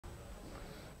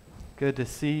Good to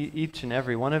see each and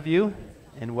every one of you,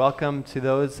 and welcome to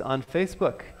those on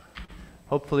Facebook.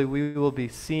 Hopefully we will be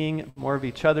seeing more of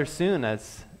each other soon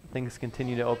as things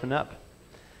continue to open up.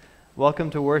 Welcome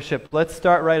to worship. Let's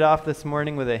start right off this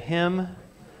morning with a hymn.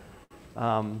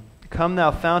 Come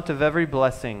Thou Fount of Every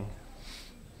Blessing.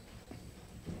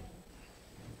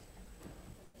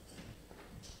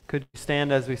 Could you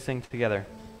stand as we sing together?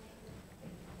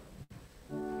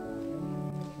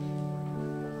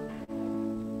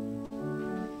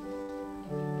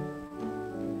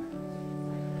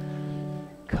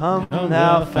 Come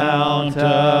Thou Fount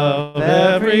of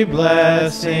every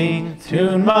blessing,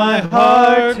 tune my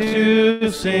heart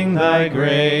to sing Thy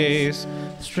grace.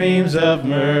 Streams of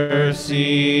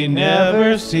mercy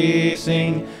never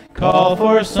ceasing, call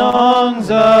for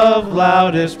songs of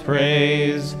loudest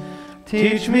praise.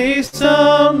 Teach me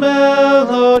some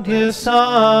melodious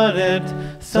sonnet,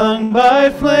 sung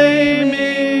by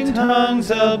flaming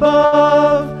tongues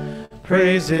above.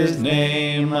 Praise His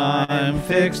name, I'm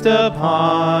fixed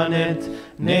upon it,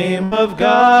 name of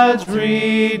God's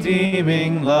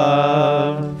redeeming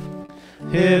love.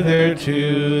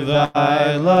 Hitherto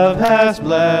Thy love has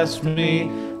blessed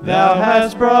me, Thou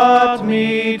hast brought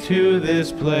me to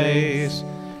this place,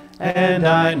 and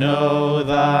I know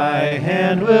Thy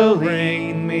hand will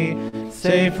bring me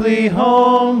safely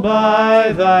home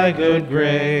by Thy good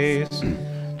grace.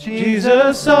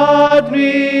 Jesus sought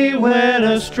me when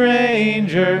a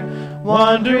stranger,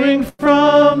 wandering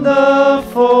from the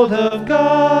fold of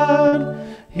God.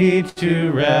 He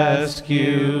to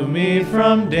rescue me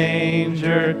from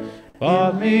danger,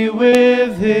 bought me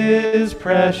with His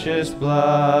precious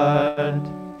blood.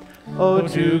 Oh,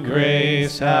 to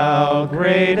grace how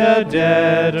great a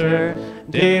debtor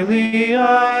daily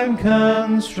I'm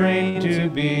constrained to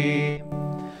be.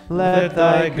 Let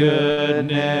Thy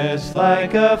goodness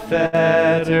like a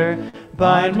fetter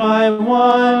bind my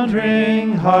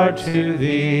wandering heart to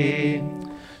Thee.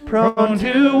 Prone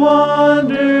to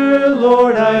wander,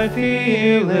 Lord, I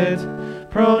feel it,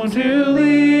 prone to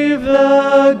leave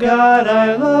the God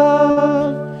I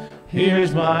love.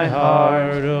 Here's my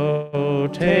heart, oh,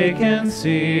 take and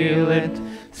seal it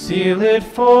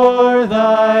for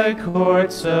Thy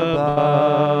courts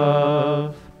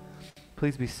above.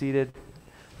 Please be seated.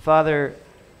 Father,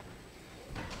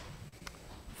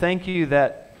 thank You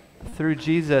that through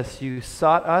Jesus You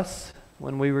sought us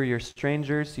when we were Your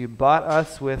strangers. You bought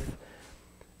us with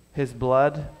His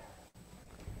blood,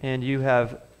 and You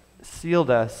have sealed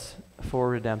us for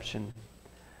redemption.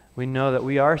 We know that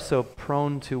we are so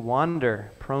prone to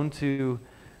wander, prone to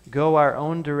go our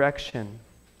own direction,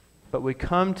 but we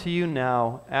come to You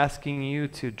now asking You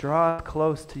to draw us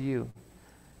close to You,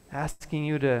 asking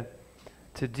You to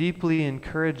deeply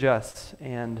encourage us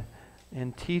and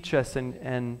teach us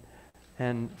and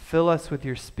fill us with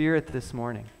Your Spirit this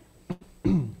morning.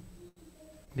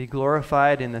 Be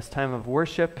glorified in this time of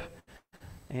worship,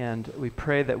 and we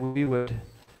pray that we would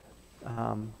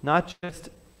not just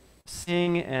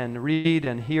sing and read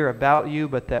and hear about You,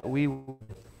 but that we would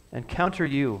encounter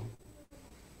You.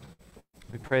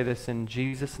 We pray this in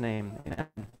Jesus' name. Amen.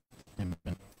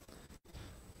 Amen.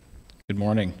 Good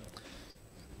morning.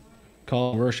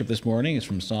 Call to worship this morning is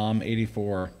from Psalm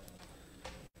 84.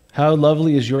 How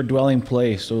lovely is Your dwelling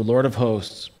place, O Lord of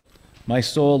hosts! My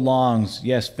soul longs,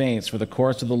 yes, faints, for the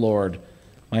courts of the Lord.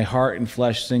 My heart and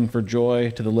flesh sing for joy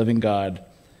to the living God.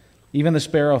 Even the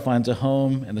sparrow finds a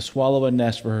home, and the swallow a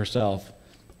nest for herself,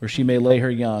 where she may lay her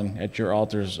young at Your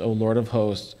altars, O Lord of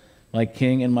hosts, my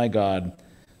King and my God.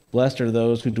 Blessed are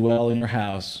those who dwell in Your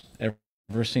house,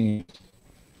 ever singing.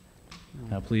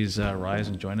 Now please rise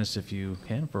and join us if you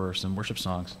can for some worship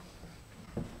songs.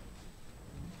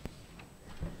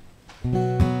 The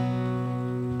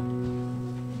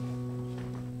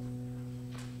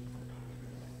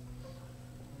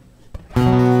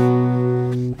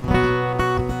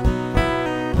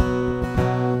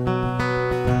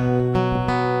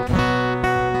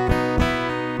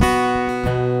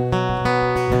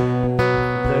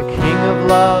King of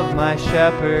love, my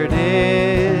shepherd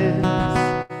is,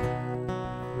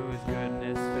 whose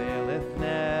goodness faileth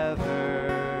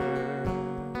never.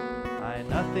 I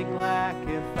nothing lack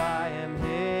if I am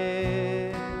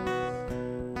His,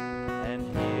 and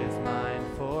He is mine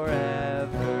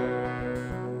forever,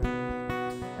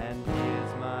 and He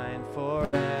is mine forever.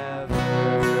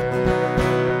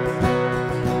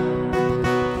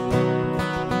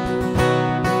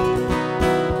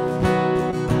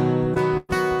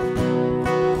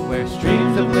 Where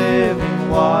streams of living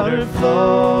water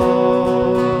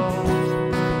flow,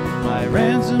 my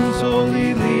ransom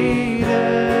solely leadeth,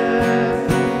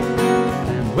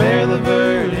 and where the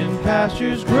verdant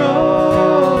pastures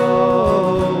grow,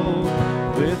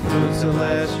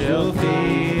 celestial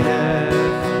feedeth,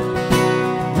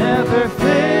 never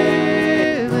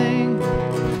failing,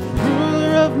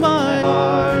 ruler of my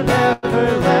heart,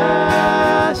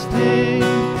 everlasting,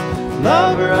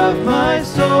 lover of my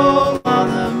soul,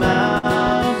 on the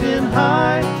mountain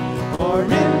high or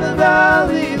in the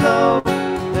valley low,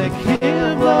 the King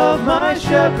of love, my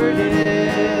shepherd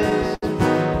is,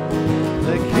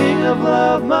 the King of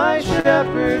love, my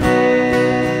shepherd is.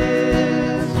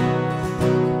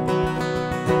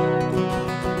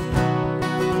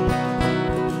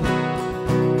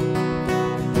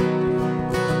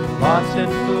 Lost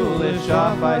and foolish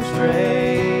off I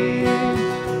strayed,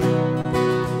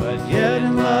 but yet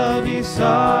in love he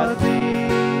sought me,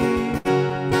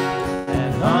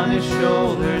 and on his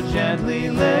shoulder gently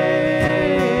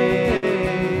laid,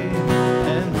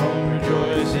 and home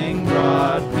rejoicing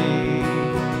brought me.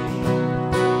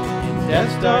 In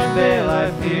death's dark vale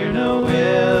I fear no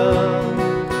ill,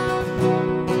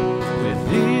 with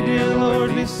thee, dear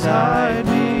Lord, beside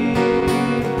me.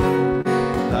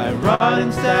 Thy rod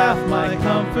and staff my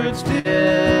comfort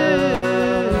still,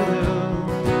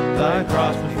 thy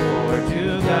cross before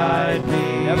to guide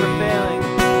me. Never failing,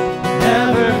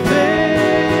 never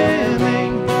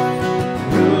failing,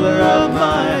 ruler of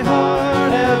my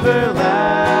heart,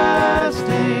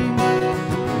 everlasting,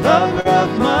 lover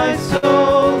of my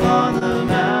soul, on the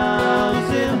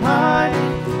mountain high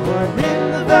or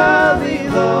in the valley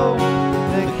low,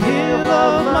 the King of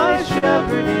love, my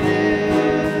shepherd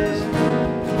is,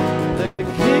 the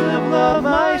King of love,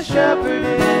 my shepherd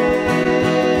is.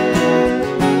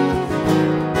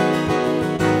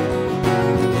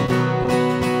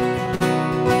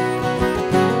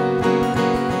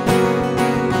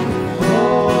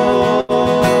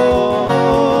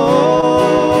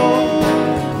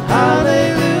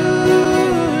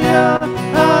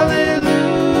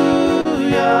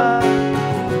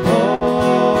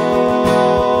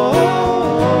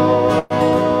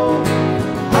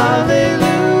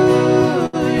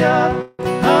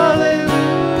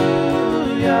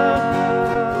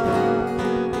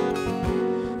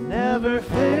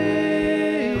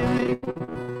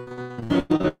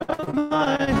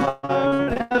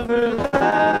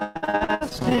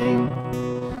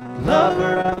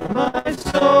 Lover of my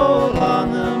soul,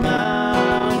 on the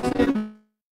mountain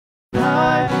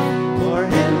high or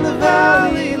in the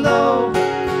valley low,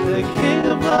 the King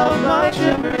of love, my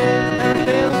shepherd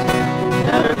is,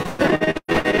 never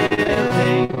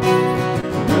failing,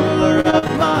 ruler of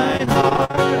my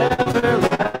heart,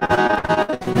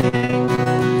 everlasting,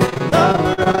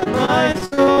 lover of my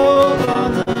soul,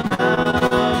 on the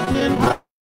mountain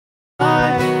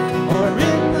high or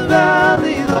in the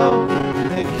valley low,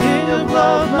 the King of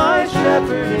love, my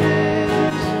shepherd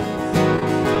is,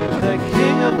 the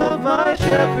King of love, my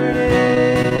shepherd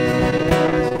is.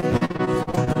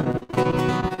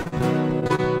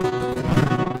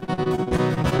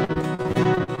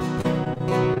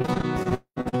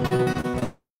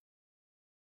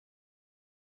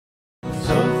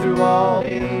 So through all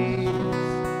ages,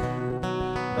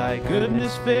 thy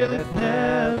goodness faileth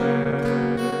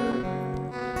never.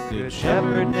 Good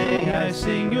shepherd, may I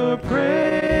sing your praise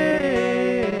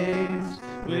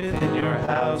within your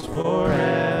house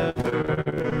forever,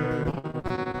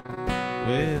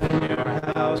 within your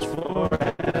house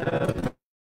forever.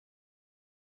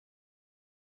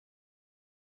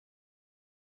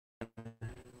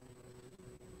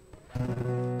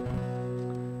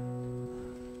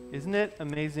 Isn't it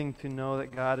amazing to know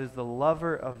that God is the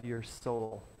lover of your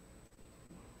soul?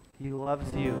 He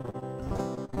loves you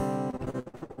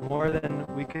more than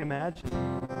we can imagine.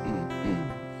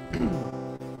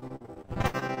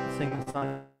 Sing the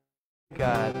song,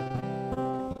 God.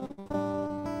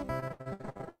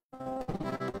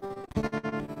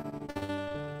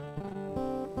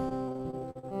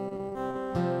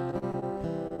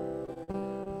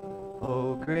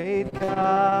 O great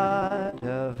God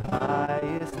of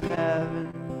highest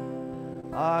heaven,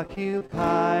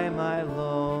 occupy my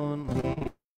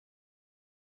lonely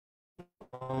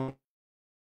home.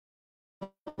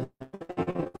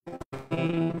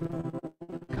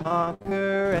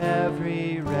 Conquer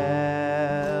every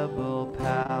rebel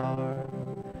power.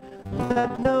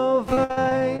 Let no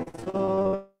vice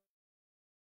or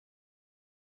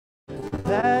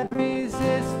that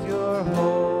resist your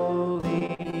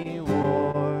holy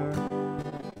war.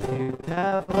 You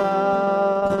have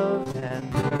loved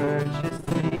and purchased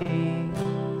me.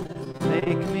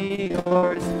 Make me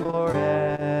yours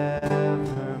forevermore.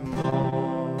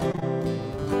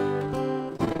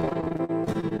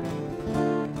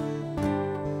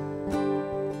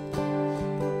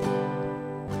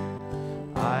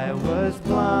 I was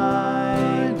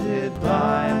blinded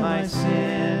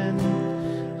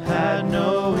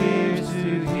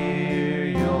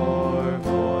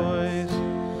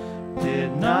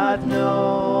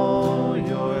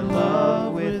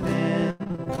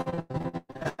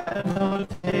no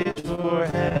taste for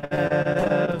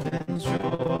heaven's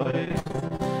joy.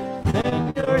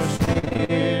 Then your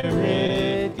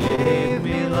Spirit gave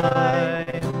me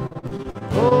life,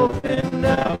 opened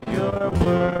up your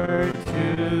word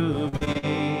to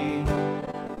me.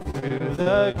 Through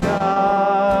the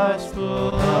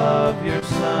gospel of your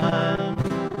Son,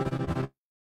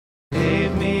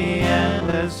 gave me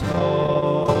endless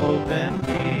hope and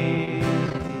peace.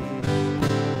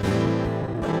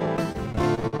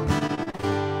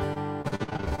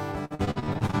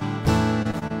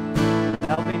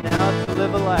 Help me now to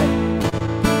live a life.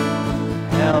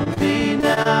 Help me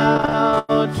now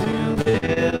to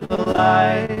live a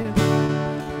life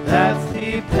that's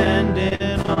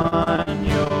dependent on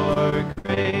your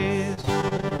grace.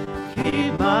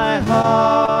 Keep my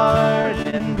heart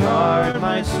and guard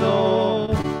my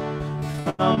soul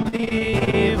from the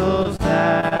evils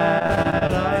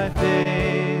that I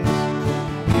face.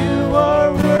 You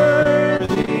are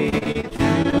worthy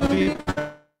to be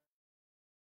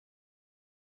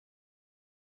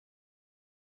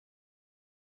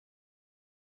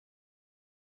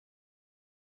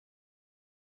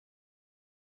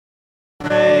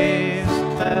praised.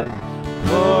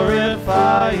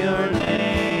 Glorify your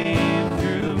name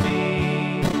through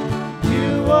me.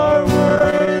 You are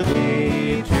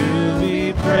worthy to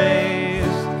be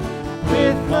praised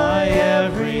with my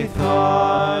every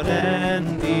thought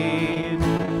and deed.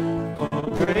 O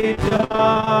great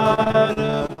God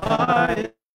of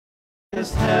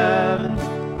highest heaven,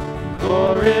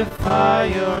 glorify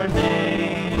your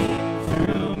name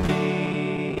through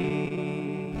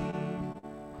me.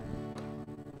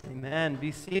 Amen.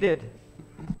 Be seated.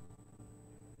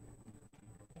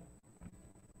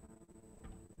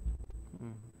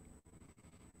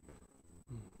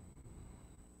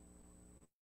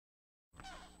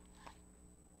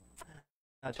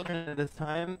 Children at this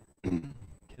time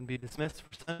can be dismissed for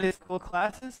Sunday school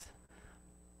classes.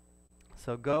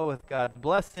 So go with God's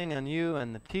blessing on you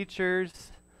and the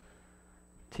teachers.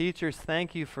 Teachers,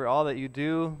 thank you for all that you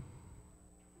do,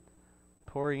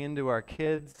 pouring into our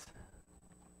kids.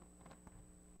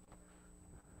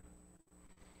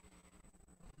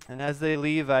 And as they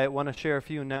leave, I want to share a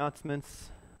few announcements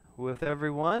with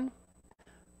everyone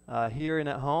here and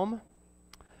at home.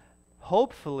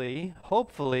 Hopefully,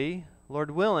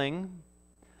 Lord willing,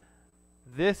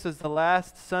 this is the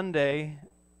last Sunday,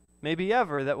 maybe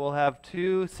ever, that we'll have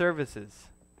 2 services.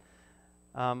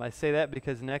 I say that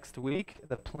because next week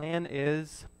the plan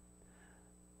is,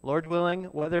 Lord willing,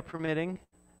 weather permitting,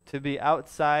 to be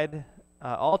outside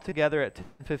all together at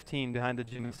 10:15 behind the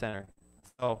Jimmy Center.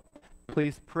 So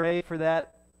please pray for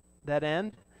that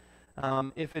end.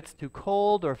 If it's too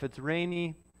cold or if it's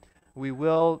rainy, we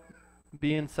will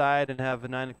be inside and have a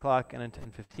 9 o'clock and a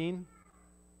 10:15.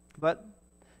 But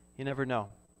you never know.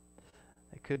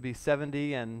 It could be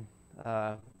 70 and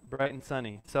bright and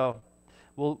sunny. So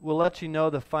we'll let you know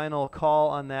the final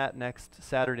call on that next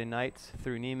Saturday night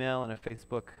through an email and a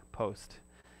Facebook post.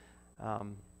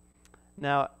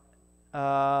 Now,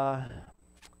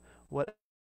 what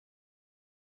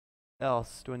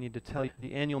else do I need to tell you?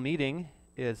 The annual meeting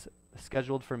is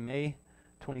scheduled for May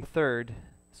 23rd,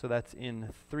 so that's in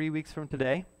 3 weeks from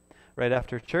today, right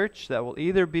after church. That will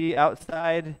either be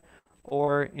outside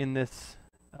or in this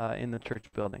in the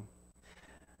church building.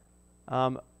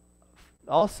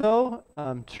 Also,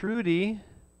 Trudy,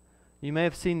 you may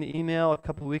have seen the email a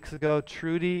couple weeks ago.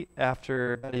 Trudy,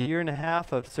 after about a year and a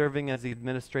half of serving as the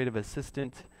administrative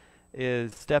assistant,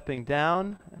 is stepping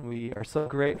down, and we are so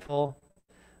grateful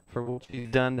for what she's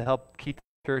done to help keep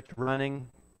the church running.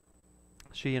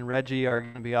 She and Reggie are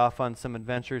going to be off on some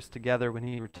adventures together when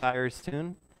he retires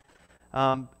soon.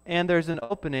 And there's an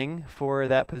opening for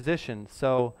that position.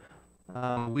 So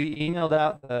we emailed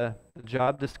out the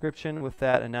job description with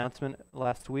that announcement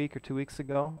last week or 2 weeks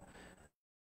ago.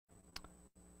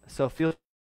 So feel,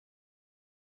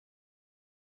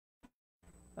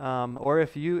 or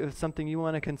if it's something you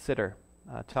want to consider,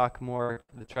 talk more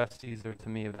to the trustees or to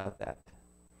me about that.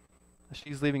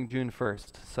 She's leaving June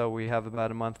 1st, so we have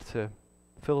about a month to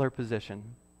fill her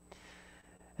position.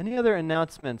 Any other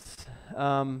announcements?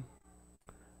 Am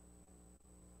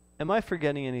I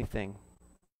forgetting anything?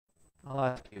 I'll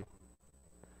ask you.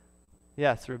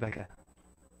 Yes, Rebecca.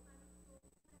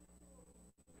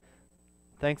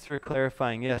 Thanks for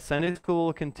clarifying. Yes, Sunday school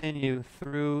will continue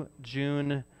through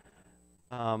June.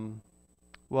 June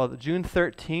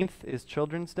 13th is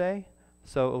Children's Day,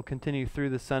 so it will continue through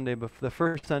the Sunday. But the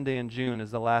first Sunday in June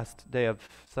is the last day of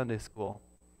Sunday school.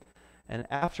 And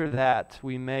after that,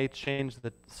 we may change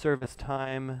the service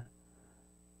time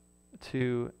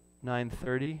to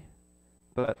 9:30,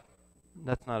 but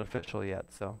that's not official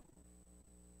yet. So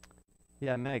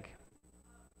Yeah, Meg.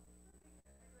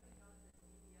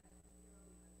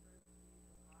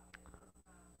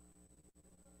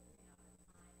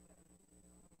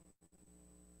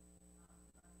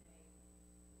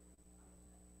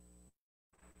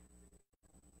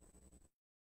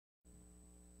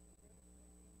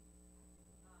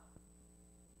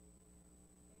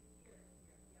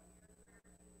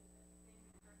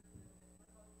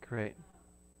 Great.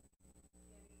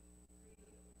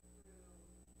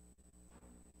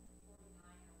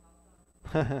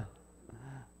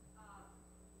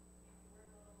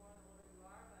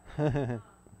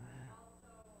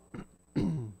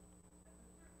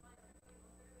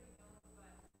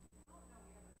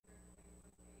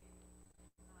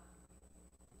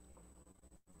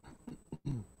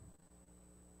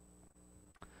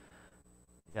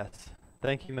 Yes.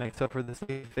 Thank you, Meg. So for this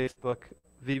Facebook,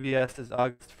 VBS is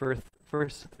August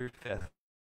 1st through 5th.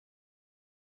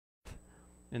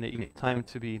 In the evening, time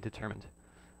to be determined.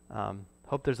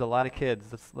 Hope there's a lot of kids.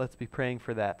 Let's be praying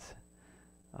for that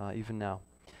even now.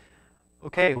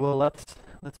 Okay, well let's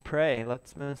pray.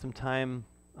 Let's spend some time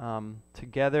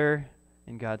together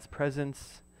in God's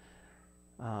presence,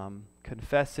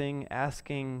 confessing,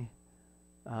 asking,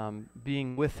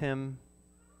 being with Him,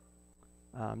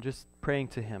 just praying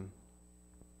to Him.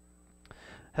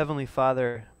 Heavenly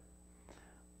Father,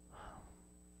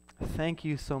 thank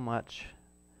you so much.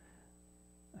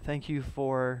 Thank you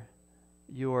for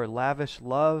your lavish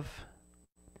love.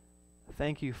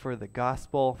 Thank you for the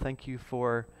gospel. Thank you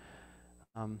for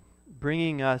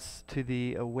bringing us to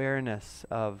the awareness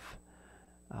of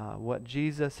what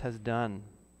Jesus has done,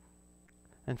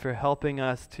 and for helping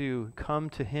us to come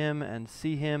to Him and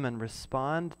see Him and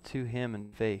respond to Him in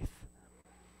faith.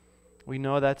 We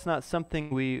know that's not something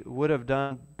we would have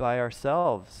done by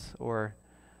ourselves or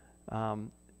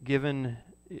given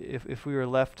if we were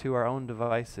left to our own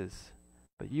devices.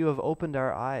 But you have opened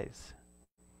our eyes.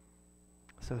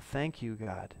 So thank you,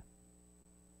 God.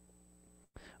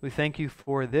 We thank you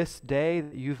for this day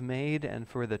that you've made and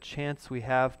for the chance we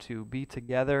have to be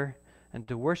together and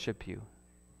to worship you.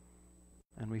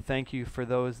 And we thank you for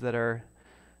those that are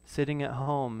sitting at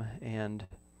home and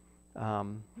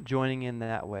joining in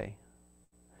that way.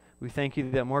 We thank you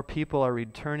that more people are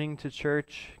returning to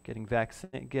church, getting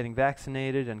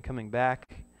vaccinated and coming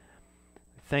back.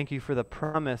 Thank you for the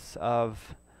promise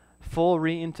of full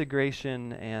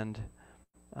reintegration, and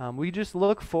we just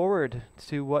look forward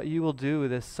to what you will do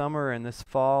this summer and this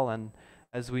fall, and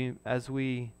as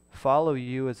we follow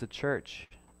you as a church.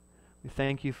 We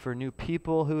thank you for new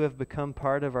people who have become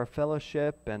part of our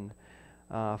fellowship, and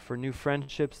for new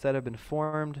friendships that have been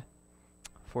formed,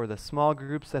 for the small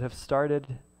groups that have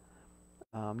started.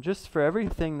 Just for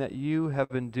everything that you have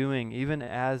been doing, even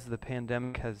as the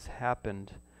pandemic has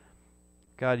happened.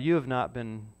 God, you have not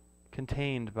been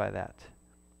contained by that.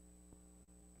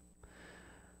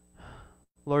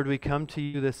 Lord, we come to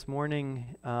you this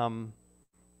morning.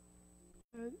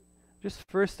 Just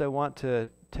first, I want to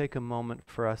take a moment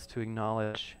for us to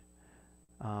acknowledge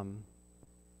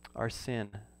our sin,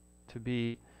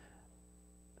 to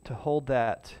hold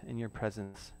that in your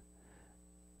presence,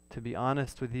 to be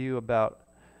honest with you about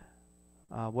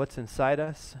what's inside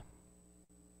us,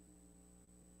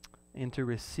 and to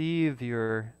receive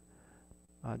your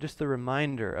just the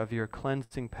reminder of your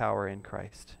cleansing power in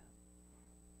Christ.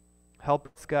 Help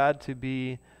us, God, to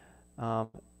be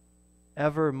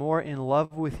ever more in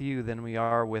love with you than we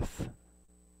are with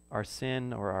our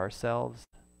sin or ourselves.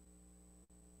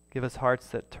 Give us hearts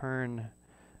that turn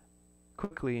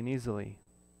quickly and easily.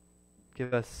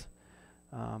 Give us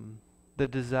the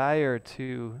desire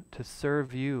to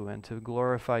serve you and to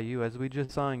glorify you. As we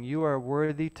just sang, you are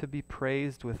worthy to be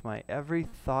praised with my every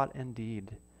thought and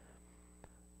deed.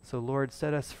 So Lord,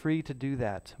 set us free to do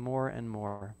that more and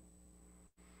more.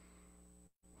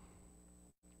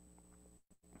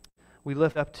 We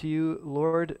lift up to you,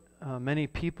 Lord, many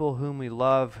people whom we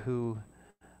love who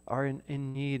are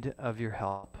in need of your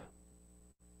help.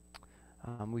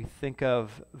 We think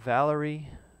of Valerie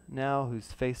now,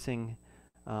 who's facing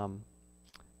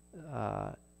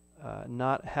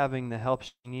not having the help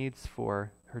she needs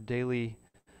for her daily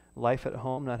life at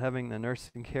home, not having the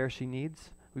nursing care she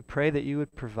needs. We pray that you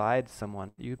would provide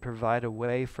someone, you would provide a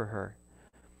way for her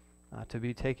to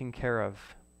be taken care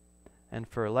of. And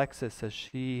for Alexis, as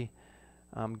she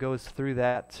goes through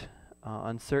that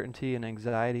uncertainty and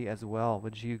anxiety as well,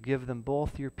 would you give them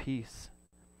both your peace?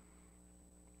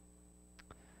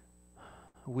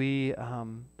 We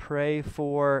pray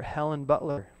for Helen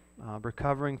Butler,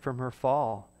 recovering from her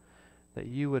fall, that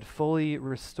you would fully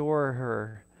restore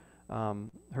her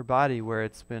body where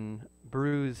it's been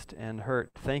bruised and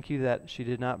hurt. Thank you that she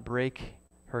did not break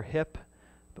her hip,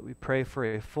 but we pray for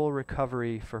a full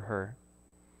recovery for her.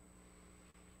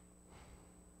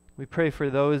 We pray for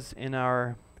those in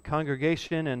our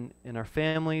congregation and in our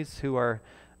families who are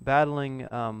battling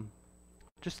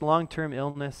just long-term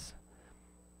illness,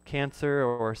 cancer,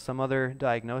 or some other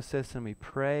diagnosis, and we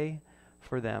pray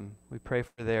for them. We pray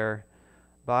for their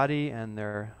body and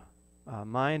their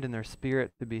mind and their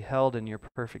spirit to be held in your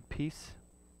perfect peace,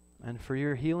 and for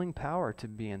your healing power to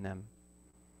be in them.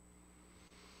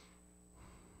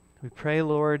 We pray,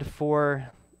 Lord,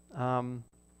 for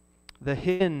the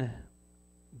hidden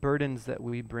burdens that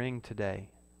we bring today,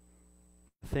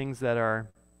 things that are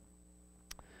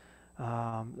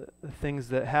the things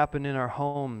that happen in our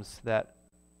homes that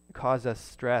cause us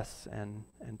stress and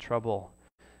trouble,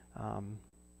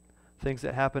 things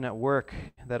that happen at work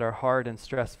that are hard and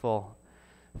stressful,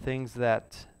 things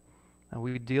that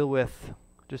we deal with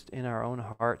just in our own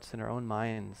hearts and our own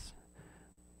minds.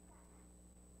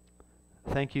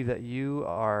 Thank you that you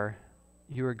are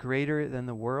greater than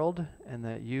the world, and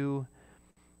that you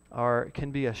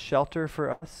can be a shelter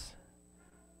for us,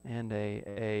 and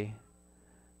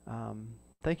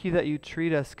thank you that you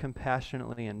treat us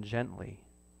compassionately and gently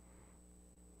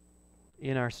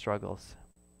in our struggles.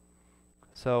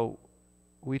 So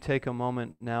we take a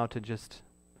moment now to just,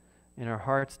 in our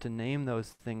hearts, to name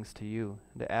those things to you,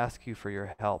 and to ask you for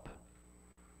your help.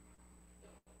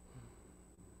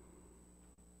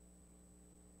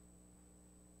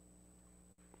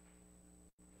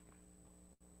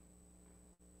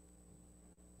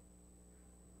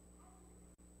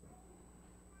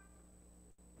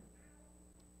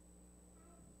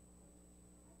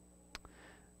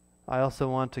 I also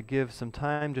want to give some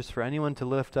time just for anyone to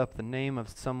lift up the name of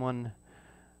someone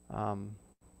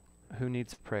who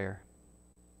needs prayer.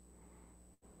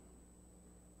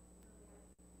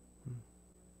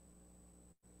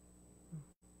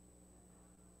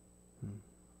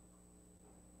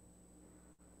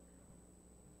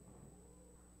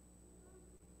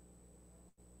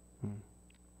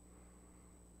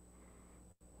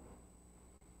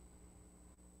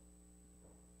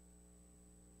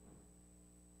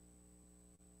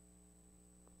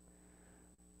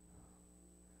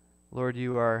 Lord,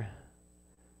 you are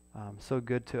so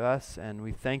good to us, and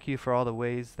we thank you for all the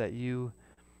ways that you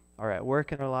are at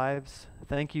work in our lives.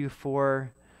 Thank you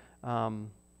for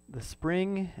the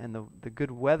spring and the good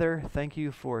weather. Thank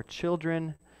you for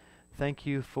children. Thank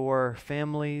you for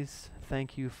families.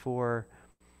 Thank you for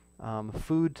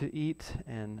food to eat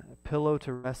and a pillow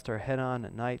to rest our head on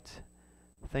at night.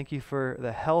 Thank you for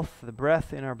the health, the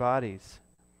breath in our bodies,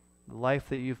 the life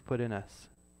that you've put in us.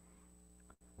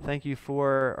 Thank you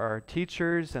for our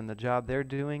teachers and the job they're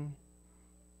doing.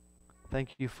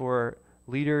 Thank you for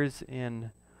leaders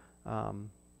in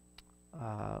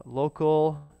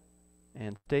local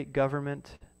and state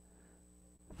government.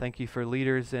 Thank you for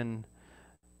leaders in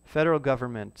federal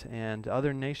government and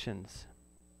other nations.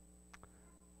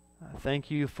 Thank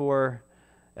you for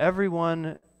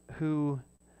everyone who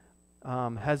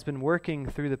has been working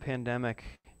through the pandemic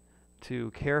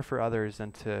to care for others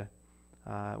and to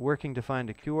working to find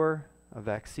a cure, a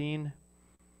vaccine,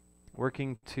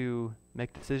 working to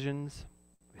make decisions.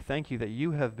 We thank you that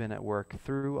you have been at work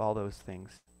through all those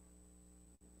things.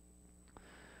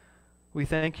 We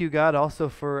thank you, God, also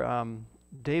for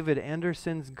David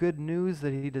Anderson's good news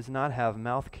that he does not have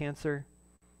mouth cancer,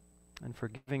 and for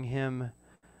giving him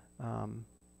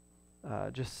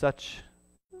just such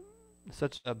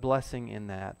a blessing in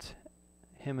that,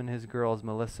 him and his girls,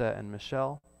 Melissa and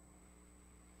Michelle.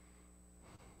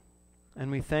 And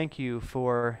we thank you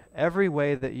for every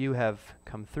way that you have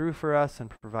come through for us and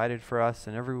provided for us,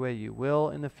 and every way you will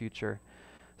in the future.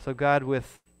 So God,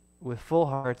 with full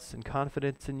hearts and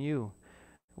confidence in you,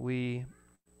 we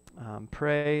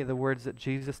pray the words that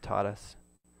Jesus taught us.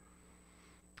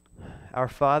 Our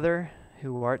Father,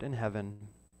 who art in heaven,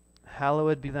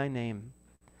 hallowed be thy name.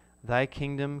 Thy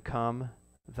kingdom come,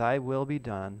 thy will be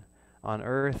done, on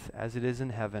earth as it is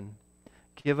in heaven.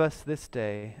 Give us this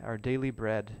day our daily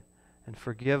bread, and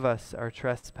forgive us our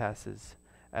trespasses,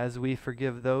 as we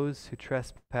forgive those who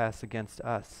trespass against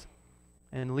us.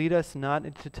 And lead us not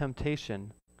into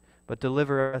temptation, but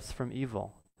deliver us from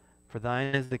evil. For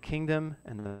thine is the kingdom,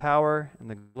 and the power, and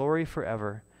the glory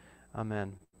forever.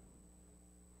 Amen.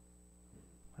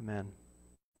 Amen.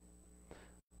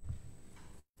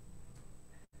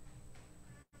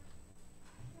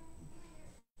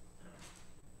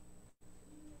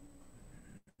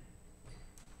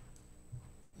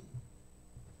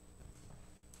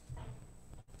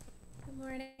 Good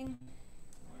morning.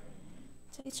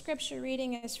 Today's scripture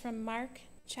reading is from Mark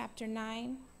chapter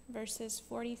 9, verses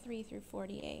 43 through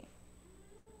 48.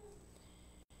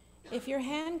 If your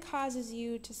hand causes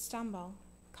you to stumble,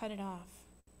 cut it off.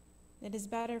 It is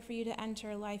better for you to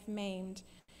enter life maimed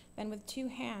than with 2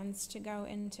 hands to go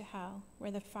into hell,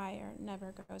 where the fire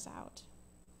never goes out.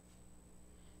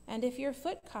 And if your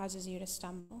foot causes you to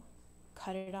stumble,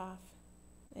 cut it off.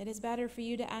 It is better for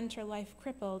you to enter life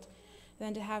crippled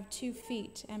than to have 2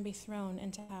 feet and be thrown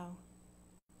into hell.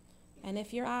 And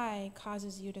if your eye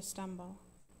causes you to stumble,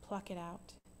 pluck it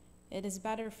out. It is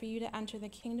better for you to enter the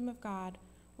kingdom of God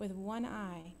with 1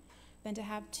 eye than to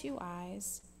have 2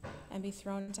 eyes and be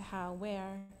thrown into hell,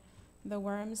 where the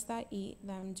worms that eat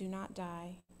them do not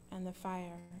die, and the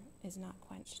fire is not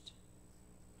quenched.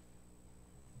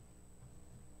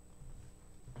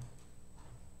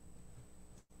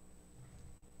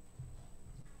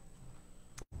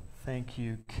 Thank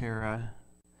you, Kara.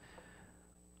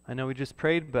 I know we just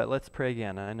prayed, but let's pray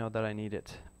again. I know that I need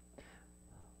it.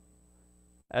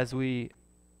 As we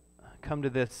come to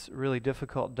this really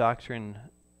difficult doctrine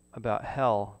about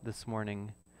hell this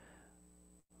morning,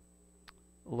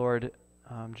 Lord,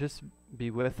 just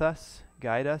be with us,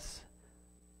 guide us,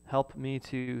 help me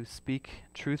to speak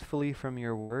truthfully from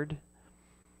your word.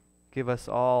 Give us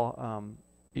all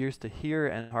ears to hear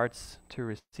and hearts to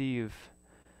receive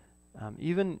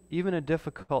even a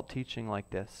difficult teaching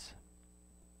like this.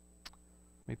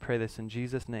 We pray this in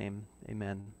Jesus' name.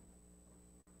 Amen.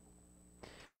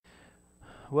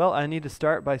 Well, I need to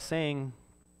start by saying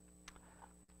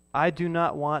I do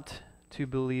not want to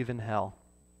believe in hell.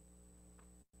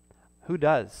 Who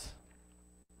does?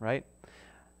 Right?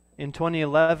 In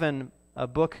 2011, a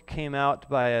book came out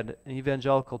by an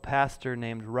evangelical pastor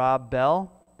named Rob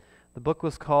Bell. The book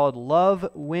was called Love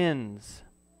Wins,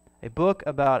 a book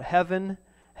about heaven,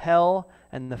 hell,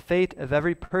 and the fate of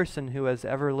every person who has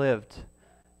ever lived.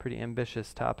 Pretty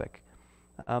ambitious topic.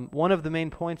 One of the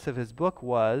main points of his book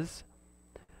was,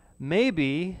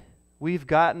 maybe we've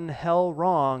gotten hell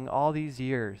wrong all these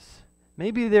years.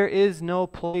 Maybe there is no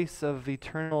place of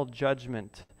eternal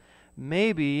judgment.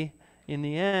 Maybe, in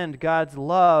the end, God's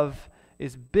love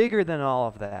is bigger than all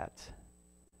of that.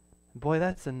 Boy,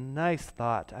 that's a nice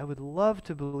thought. I would love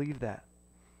to believe that.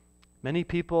 Many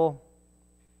people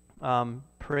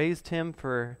praised him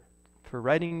for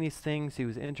writing these things. He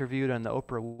was interviewed on the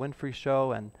Oprah Winfrey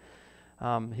Show,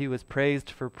 and he was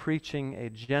praised for preaching a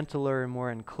gentler,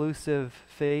 more inclusive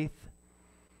faith.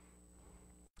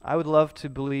 I would love to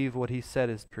believe what he said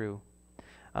is true.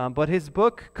 But his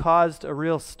book caused a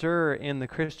real stir in the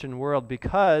Christian world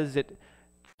because it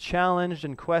challenged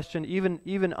and questioned,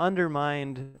 even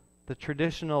undermined the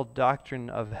traditional doctrine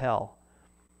of hell,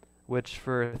 which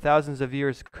for thousands of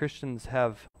years Christians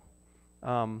have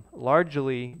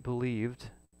largely believed.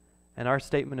 And our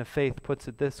statement of faith puts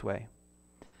it this way: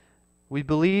 we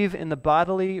believe in the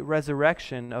bodily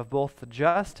resurrection of both the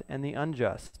just and the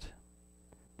unjust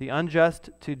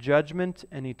to judgment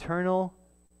and eternal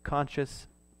conscious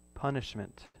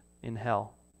punishment in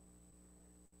hell,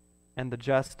 and the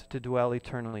just to dwell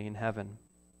eternally in heaven.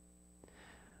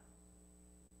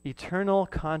 Eternal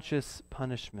conscious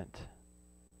punishment.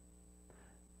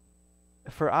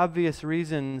 For obvious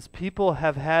reasons, people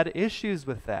have had issues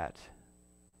with that.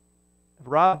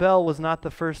 Rob Bell was not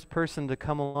the first person to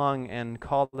come along and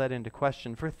call that into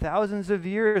question. For thousands of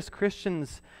years,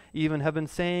 Christians even have been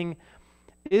saying,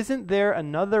 isn't there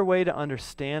another way to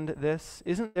understand this?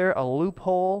 Isn't there a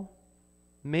loophole?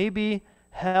 Maybe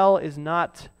hell is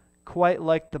not quite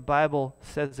like the Bible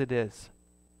says it is.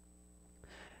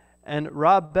 And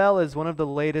Rob Bell is one of the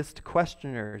latest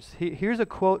questioners. Here's a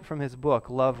quote from his book,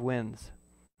 Love Wins.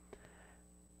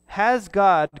 Has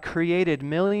God created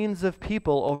millions of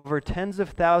people over tens of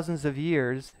thousands of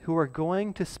years who are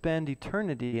going to spend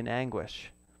eternity in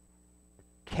anguish?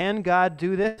 Can God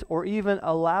do this or even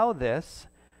allow this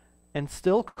and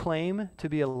still claim to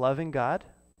be a loving God?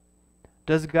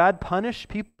 Does God punish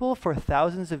people for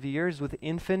thousands of years with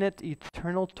infinite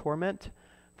eternal torment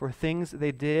for things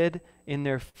they did in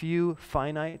their few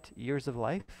finite years of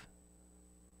life?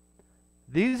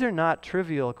 These are not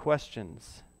trivial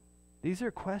questions. These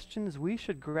are questions we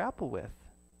should grapple with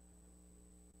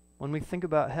when we think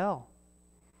about hell.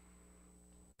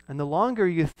 And the longer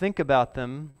you think about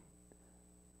them,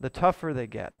 the tougher they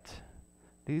get.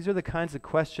 These are the kinds of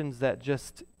questions that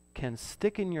just can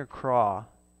stick in your craw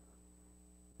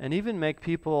and even make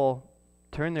people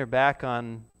turn their back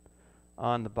on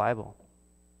the Bible.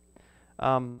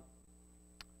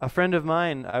 A friend of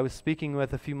mine I was speaking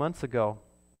with a few months ago,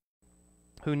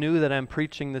 who knew that I'm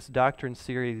preaching this doctrine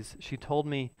series, she told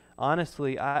me,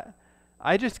 honestly,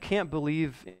 I just can't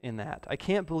believe in that. I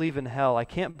can't believe in hell. I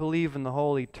can't believe in the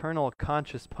whole eternal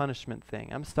conscious punishment thing.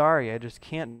 I'm sorry, I just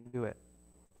can't do it.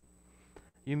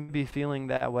 You may be feeling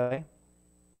that way.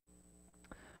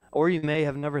 Or you may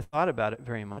have never thought about it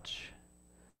very much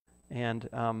and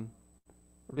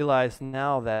realize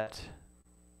now that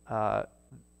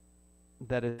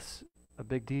that it's a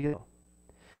big deal.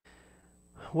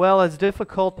 Well, as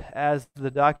difficult as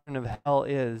the doctrine of hell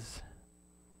is,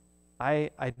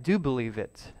 I do believe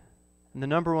it. And the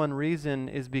number one reason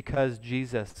is because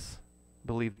Jesus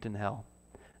believed in hell.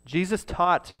 Jesus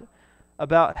taught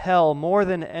about hell more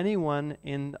than anyone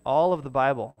in all of the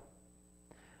Bible.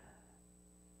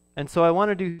 And so I want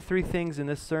to do three things in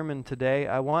this sermon today.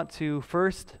 I want to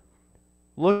first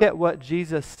look at what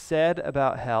Jesus said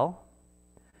about hell.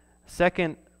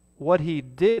 Second, what he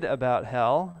did about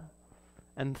hell.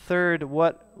 And third,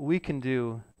 what we can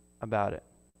do about it.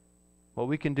 What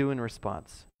we can do in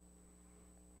response.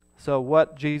 So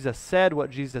what Jesus said,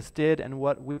 what Jesus did, and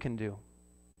what we can do.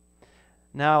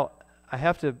 Now, I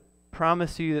have to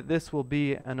promise you that this will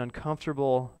be an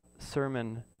uncomfortable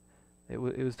sermon. It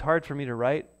was hard for me to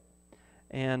write.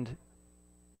 And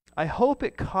I hope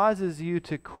it causes you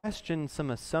to question some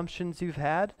assumptions you've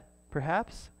had,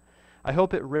 perhaps. I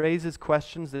hope it raises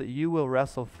questions that you will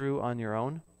wrestle through on your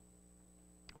own.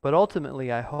 But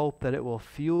ultimately, I hope that it will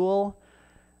fuel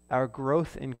our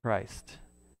growth in Christ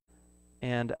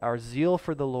and our zeal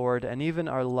for the Lord and even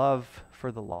our love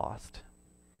for the lost.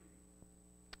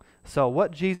 So,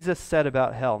 what Jesus said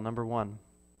about hell, number one.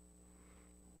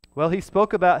 Well, he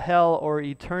spoke about hell or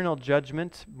eternal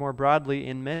judgment more broadly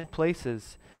in many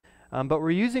places. But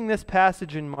we're using this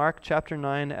passage in Mark chapter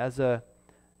 9 as a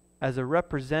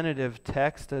representative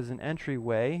text, as an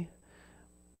entryway,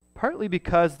 partly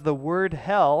because the word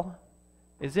hell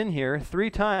is in here 3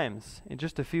 times in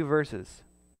just a few verses.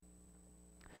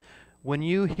 When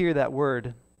you hear that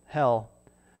word, hell,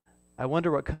 I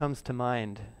wonder what comes to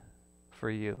mind for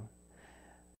you.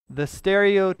 The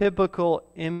stereotypical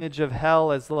image of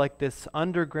hell is like this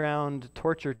underground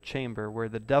torture chamber where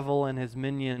the devil and his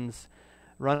minions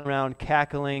run around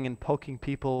cackling and poking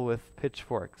people with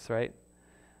pitchforks, right?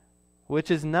 Which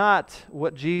is not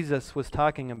what Jesus was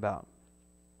talking about.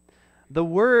 The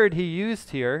word he used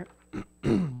here,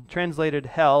 translated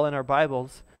hell in our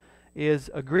Bibles,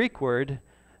 is a Greek word,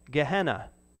 Gehenna.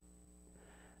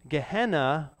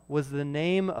 Gehenna was the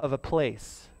name of a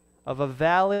place, of a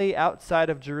valley outside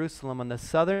of Jerusalem, on the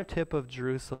southern tip of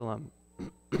Jerusalem.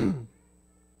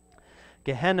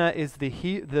 Gehenna is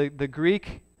the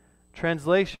Greek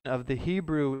translation of the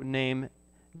Hebrew name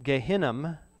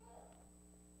Gehinnom.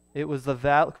 It was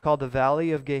called the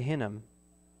Valley of Gehinnom.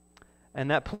 And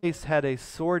that place had a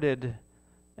sordid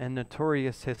and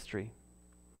notorious history.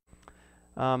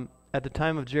 At the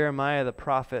time of Jeremiah the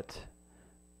prophet,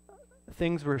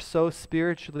 things were so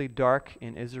spiritually dark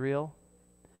in Israel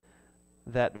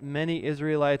that many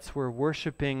Israelites were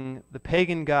worshiping the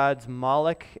pagan gods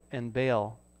Moloch and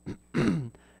Baal.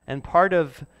 And part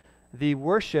of the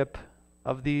worship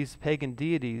of these pagan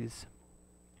deities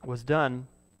was done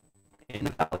in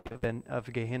the valley of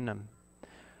Gehinnom.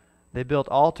 They built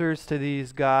altars to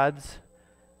these gods,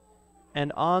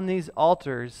 and on these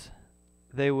altars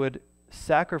they would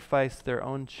sacrifice their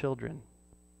own children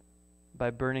by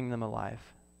burning them alive.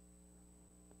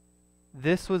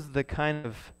 This was the kind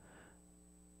of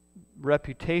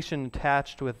reputation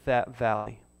attached with that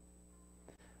valley.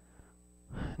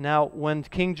 Now, when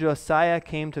King Josiah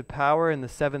came to power in the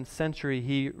 7th century,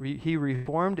 he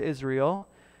reformed Israel,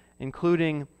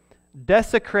 including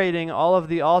desecrating all of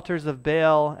the altars of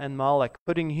Baal and Moloch,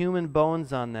 putting human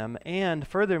bones on them, and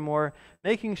furthermore,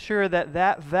 making sure that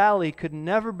that valley could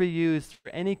never be used for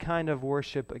any kind of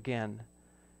worship again.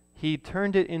 He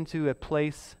turned it into a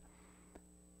place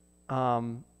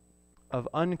of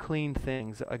unclean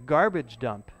things, a garbage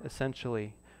dump,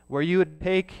 essentially, where you would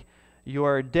take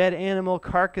your dead animal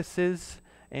carcasses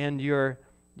and your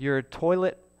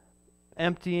toilet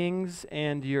emptyings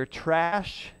and your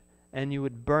trash, and you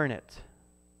would burn it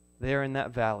there in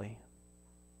that valley,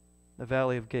 the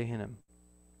Valley of Gehinnom.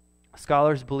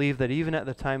 Scholars believe that even at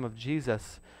the time of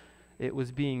Jesus, it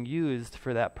was being used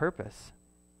for that purpose.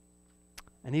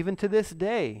 And even to this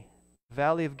day, the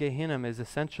Valley of Gehinnom is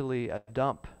essentially a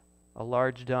dump, a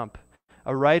large dump.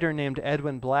 A writer named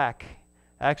Edwin Black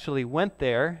actually went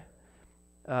there.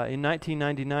 In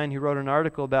 1999, he wrote an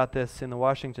article about this in the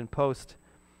Washington Post.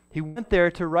 He went there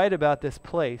to write about this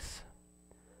place.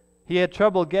 He had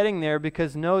trouble getting there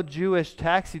because no Jewish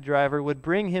taxi driver would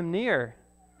bring him near,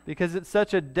 because it's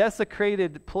such a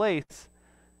desecrated place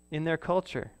in their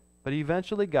culture. But he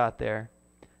eventually got there,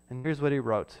 and here's what he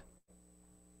wrote.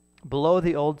 Below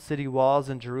the old city walls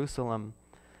in Jerusalem,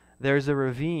 there's a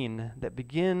ravine that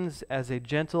begins as a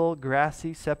gentle,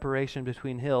 grassy separation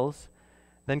between hills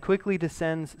then quickly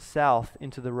descends south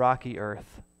into the rocky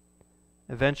earth.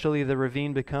 Eventually, the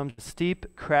ravine becomes a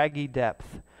steep, craggy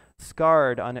depth,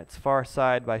 scarred on its far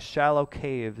side by shallow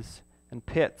caves and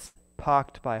pits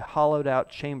pocked by hollowed-out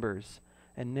chambers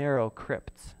and narrow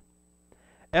crypts.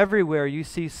 Everywhere you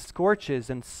see scorches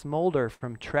and smolder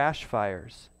from trash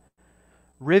fires.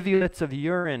 Rivulets of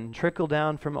urine trickle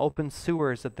down from open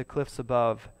sewers at the cliffs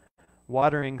above,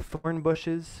 watering thorn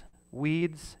bushes,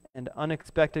 weeds, and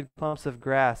unexpected clumps of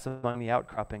grass among the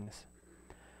outcroppings.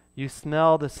 You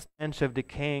smell the stench of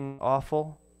decaying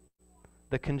offal,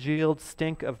 the congealed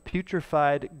stink of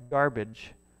putrefied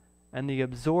garbage, and the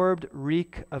absorbed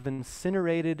reek of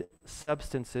incinerated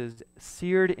substances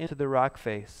seared into the rock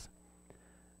face.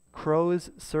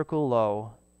 Crows circle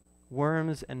low,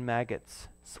 worms and maggots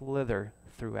slither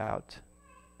throughout.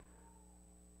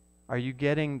 Are you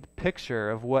getting the picture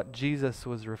of what Jesus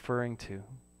was referring to?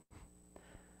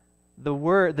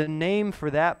 The name for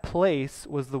that place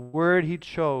was the word he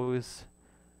chose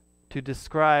to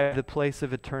describe the place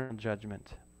of eternal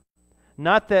judgment.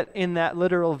 Not that in that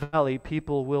literal valley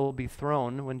people will be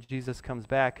thrown when Jesus comes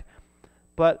back,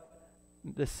 but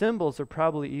the symbols are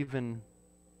probably even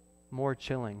more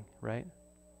chilling, right?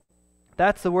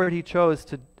 That's the word he chose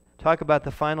to talk about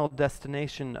the final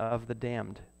destination of the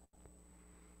damned.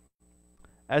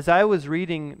 As I was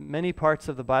reading many parts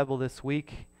of the Bible this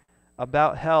week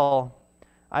about hell,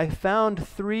 I found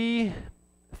three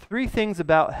things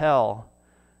about hell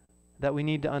that we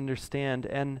need to understand.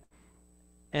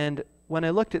 And when I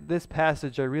looked at this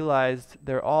passage, I realized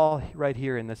they're all right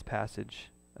here in this passage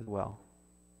as well.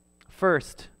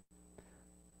 First,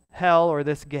 hell, or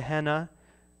this Gehenna,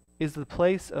 is the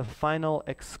place of final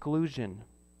exclusion.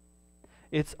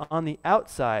 It's on the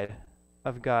outside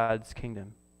of God's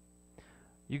kingdom.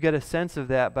 You get a sense of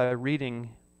that by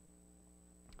reading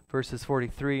verses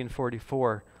 43 and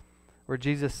 44, where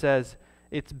Jesus says,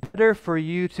 "It's better for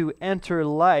you to enter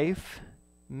life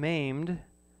maimed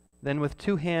than with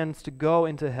 2 hands to go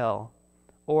into hell."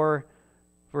 Or,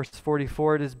 verse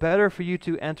 44, "It is better for you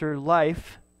to enter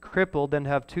life crippled than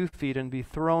have 2 feet and be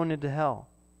thrown into hell."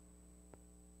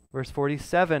 Verse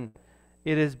 47,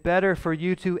 "It is better for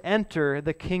you to enter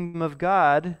the kingdom of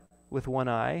God with 1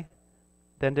 eye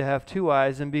than to have 2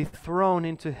 eyes and be thrown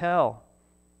into hell."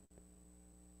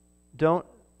 Don't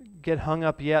get hung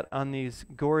up yet on these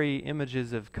gory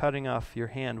images of cutting off your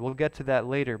hand. We'll get to that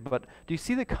later. But do you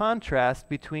see the contrast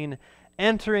between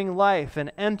entering life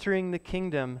and entering the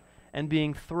kingdom and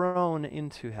being thrown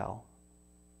into hell?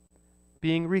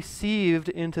 Being received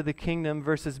into the kingdom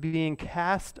versus being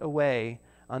cast away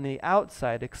on the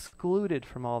outside, excluded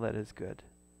from all that is good.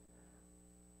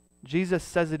 Jesus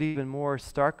says it even more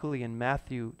starkly in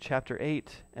Matthew chapter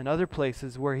 8 and other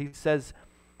places where he says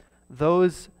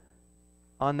those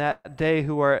on that day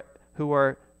who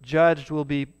are judged will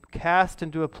be cast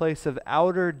into a place of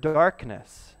outer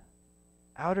darkness.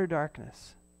 Outer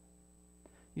darkness.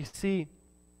 You see,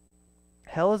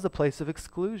 hell is a place of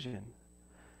exclusion.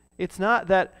 It's not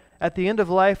that at the end of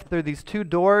life there are these 2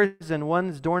 doors and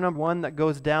one's door number 1 that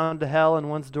goes down to hell and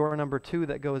one's door number 2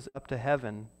 that goes up to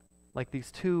heaven. Like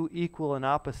these 2 equal and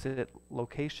opposite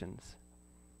locations.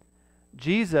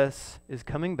 Jesus is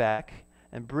coming back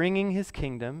and bringing his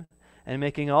kingdom and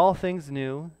making all things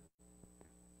new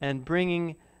and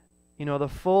bringing, the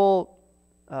full,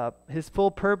 his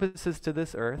full purposes to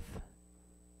this earth.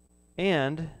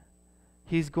 And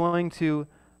he's going to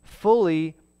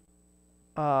fully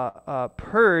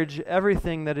purge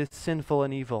everything that is sinful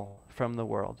and evil from the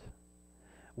world.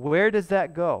 Where does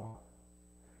that go?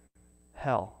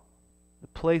 Hell. The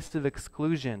place of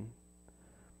exclusion.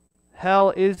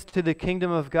 Hell is to the kingdom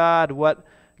of God what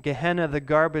Gehenna, the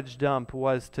garbage dump,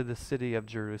 was to the city of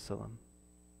Jerusalem.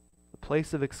 The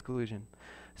place of exclusion.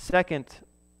 Second,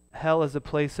 hell is a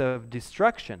place of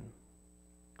destruction.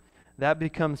 That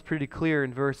becomes pretty clear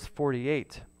in verse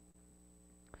 48,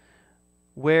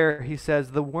 where he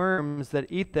says, "The worms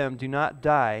that eat them do not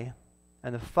die,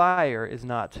 and the fire is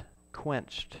not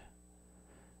quenched."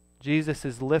 Jesus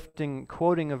is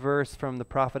quoting a verse from the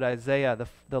prophet Isaiah,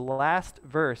 the last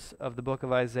verse of the book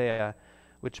of Isaiah,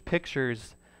 which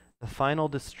pictures the final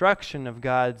destruction of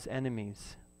God's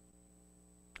enemies,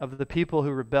 of the people who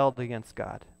rebelled against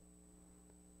God.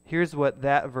 Here's what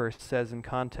that verse says in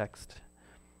context.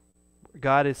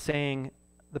 God is saying,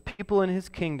 the people in his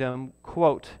kingdom,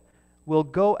 quote, "will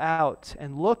go out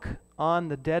and look on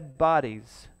the dead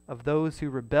bodies of those who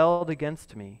rebelled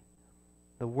against me.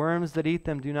 The worms that eat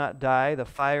them do not die, the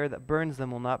fire that burns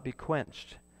them will not be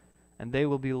quenched, and they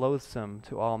will be loathsome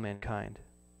to all mankind."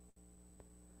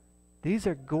 These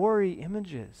are gory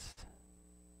images,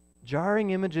 jarring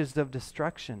images of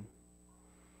destruction.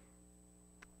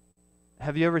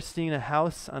 Have you ever seen a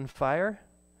house on fire?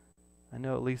 I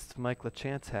know at least Mike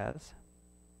LaChance has.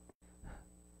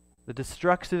 The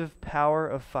destructive power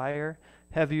of fire.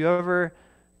 Have you ever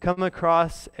come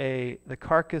across the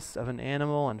carcass of an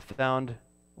animal and found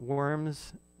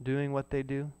worms doing what they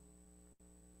do?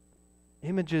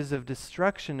 Images of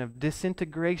destruction, of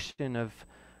disintegration,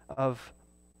 of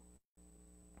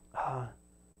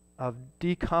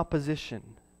decomposition.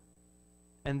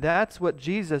 And that's what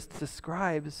Jesus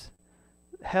describes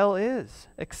hell is.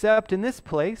 Except in this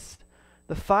place,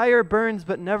 the fire burns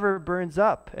but never burns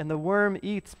up, and the worm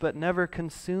eats but never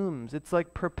consumes. It's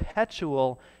like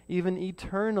perpetual, even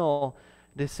eternal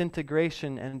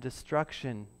disintegration and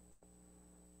destruction.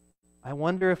 I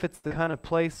wonder if it's the kind of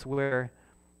place where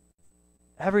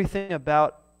everything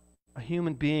about a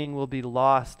human being will be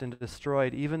lost and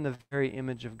destroyed, even the very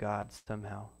image of God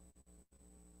somehow,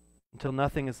 until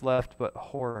nothing is left but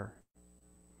horror.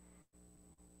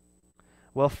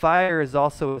 Well, fire is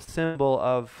also a symbol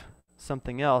of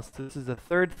something else. This is the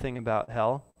third thing about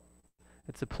hell.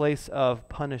 It's a place of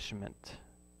punishment.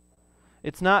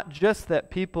 It's not just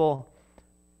that people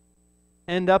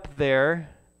end up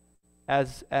there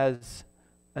as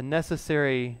a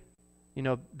necessary,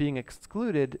 being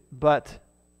excluded, but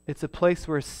it's a place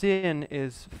where sin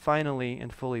is finally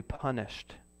and fully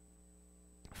punished.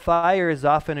 Fire is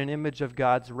often an image of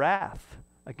God's wrath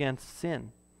against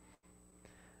sin.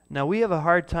 Now, we have a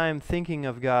hard time thinking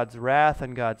of God's wrath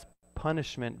and God's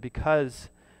punishment because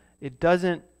it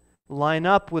doesn't line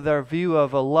up with our view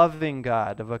of a loving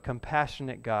God, of a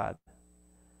compassionate God.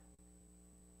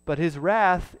 But his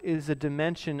wrath is a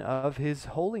dimension of his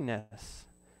holiness.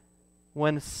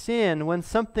 When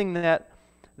something that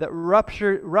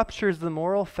ruptures the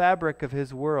moral fabric of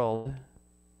his world,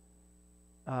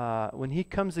 when he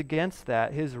comes against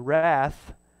that, his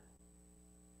wrath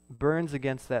burns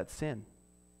against that sin.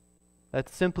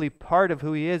 That's simply part of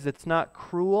who he is. It's not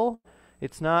cruel.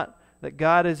 It's not that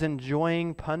God is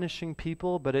enjoying punishing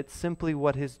people, but it's simply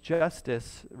what his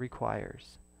justice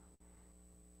requires.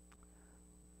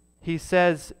 He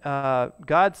says,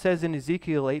 God says in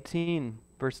Ezekiel 18,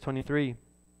 verse 23,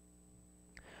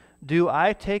 "Do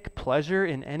I take pleasure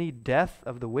in any death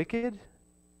of the wicked?"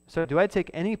 So do I take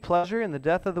any pleasure in the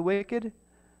death of the wicked?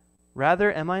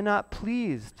 Rather, am I not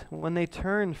pleased when they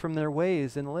turn from their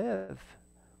ways and live?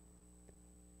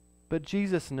 But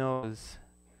Jesus knows,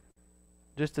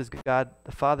 just as God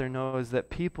the Father knows,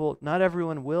 that not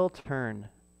everyone will turn.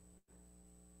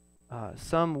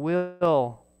 Some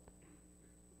will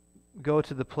go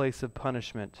to the place of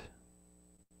punishment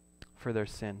for their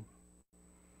sin.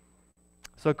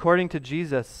 So according to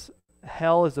Jesus,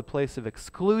 hell is a place of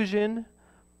exclusion,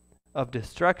 of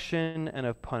destruction, and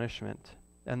of punishment.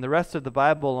 And the rest of the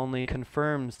Bible only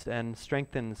confirms and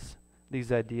strengthens these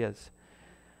ideas.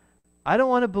 I don't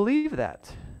want to believe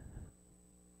that.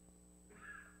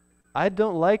 I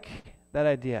don't like that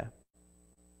idea.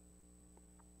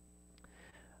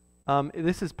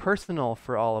 This is personal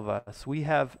for all of us. We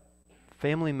have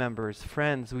family members,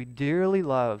 friends we dearly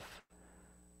love,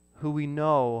 who we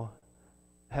know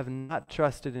have not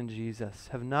trusted in Jesus,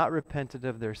 have not repented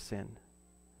of their sin.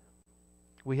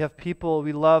 We have people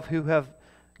we love who have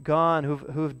gone,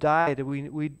 who have died.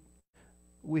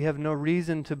 We have no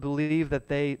reason to believe that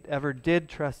they ever did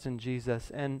trust in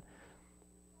Jesus. And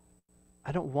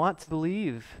I don't want to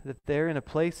believe that they're in a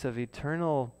place of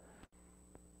eternal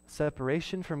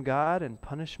separation from God and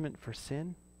punishment for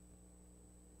sin.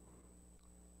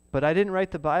 But I didn't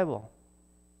write the Bible.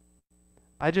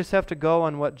 I just have to go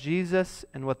on what Jesus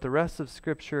and what the rest of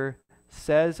Scripture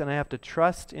says, and I have to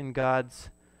trust in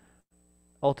God's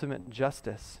ultimate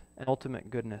justice and ultimate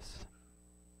goodness.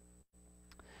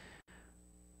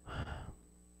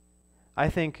 I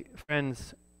think,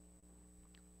 friends,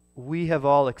 we have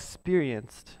all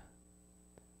experienced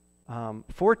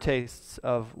foretastes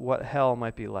of what hell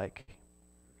might be like.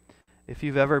 If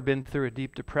you've ever been through a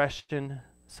deep depression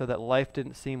so that life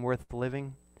didn't seem worth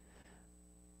living,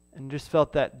 and just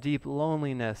felt that deep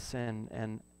loneliness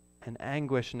and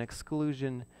anguish and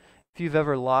exclusion, if you've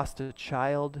ever lost a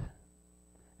child,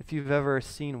 if you've ever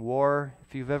seen war,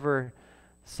 if you've ever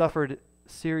suffered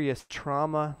serious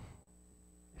trauma,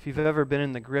 if you've ever been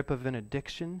in the grip of an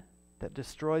addiction that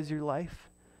destroys your life,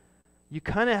 you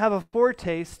kind of have a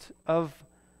foretaste of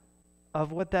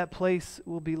what that place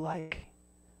will be like.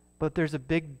 But there's a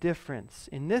big difference.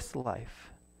 In this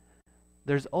life,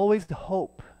 there's always the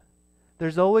hope.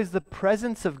 There's always the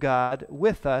presence of God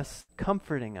with us,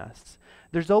 comforting us.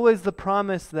 There's always the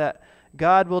promise that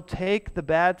God will take the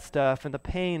bad stuff and the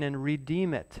pain and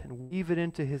redeem it and weave it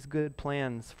into his good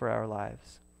plans for our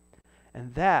lives.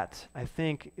 And that, I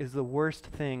think, is the worst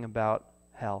thing about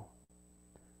hell.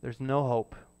 There's no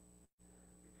hope.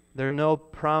 There's no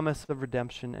promise of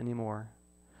redemption anymore.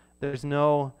 There's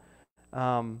no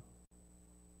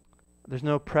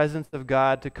presence of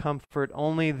God to comfort,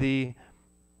 only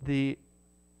the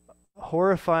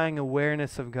horrifying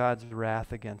awareness of God's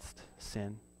wrath against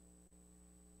sin.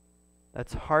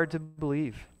 That's hard to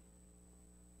believe.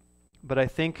 But I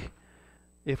think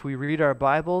if we read our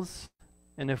Bibles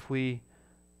and if we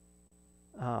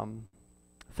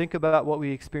think about what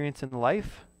we experience in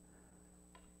life,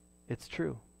 it's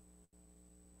true.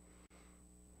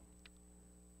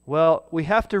 Well, we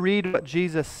have to read what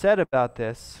Jesus said about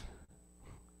this,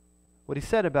 what he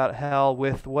said about hell,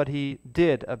 with what he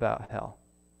did about hell.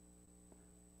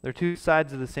 They're two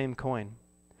sides of the same coin.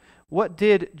 What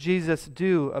did Jesus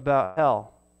do about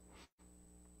hell?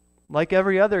 Like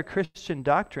every other Christian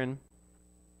doctrine,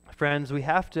 friends, we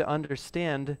have to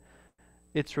understand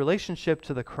its relationship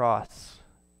to the cross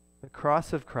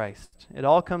of Christ. It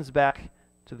all comes back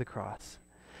to the cross.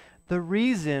 The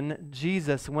reason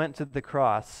Jesus went to the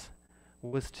cross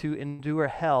was to endure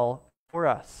hell for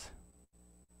us.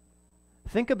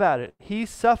 Think about it. He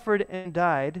suffered and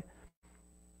died,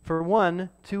 for one,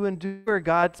 to endure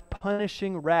God's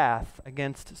punishing wrath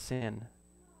against sin.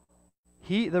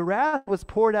 The wrath was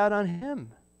poured out on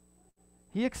him.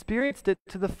 He experienced it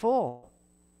to the full.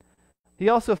 He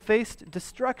also faced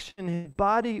destruction. His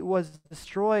body was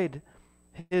destroyed.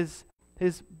 His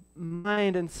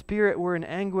mind and spirit were in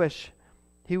anguish.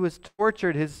 He was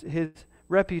tortured. His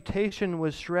reputation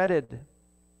was shredded.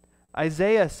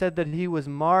 Isaiah said that he was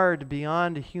marred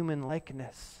beyond human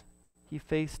likeness. He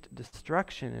faced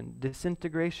destruction and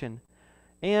disintegration,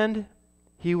 and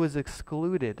he was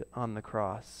excluded on the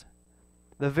cross.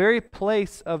 The very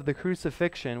place of the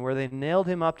crucifixion where they nailed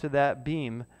him up to that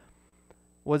beam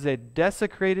was a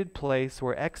desecrated place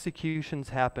where executions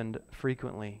happened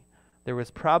frequently. There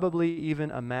was probably even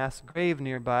a mass grave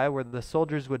nearby where the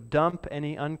soldiers would dump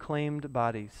any unclaimed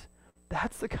bodies.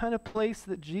 That's the kind of place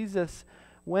that Jesus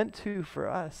went to for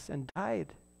us and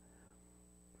died.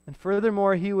 And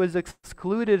furthermore, he was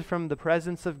excluded from the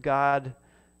presence of God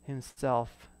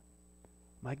himself.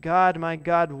 My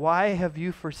God, why have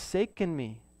you forsaken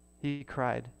me?" he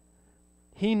cried.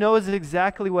 He knows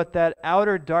exactly what that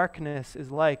outer darkness is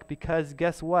like, because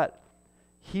guess what?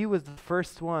 He was the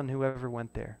first one who ever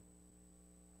went there.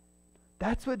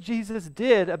 That's what Jesus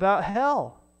did about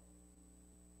hell.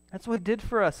 That's what he did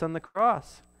for us on the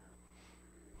cross.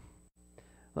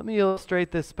 Let me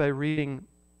illustrate this by reading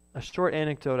a short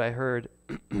anecdote I heard.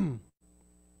 The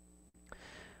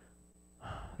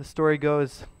story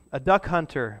goes, a duck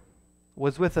hunter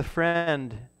was with a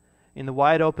friend in the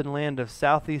wide open land of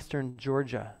southeastern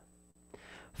Georgia.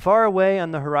 Far away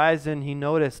on the horizon, he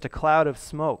noticed a cloud of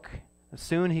smoke.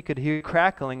 Soon he could hear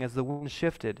crackling as the wind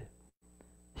shifted.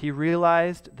 He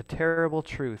realized the terrible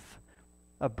truth.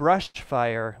 A brush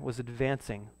fire was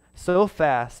advancing so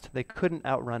fast they couldn't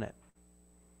outrun it.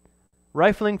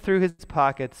 Rifling through his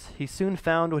pockets, he soon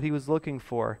found what he was looking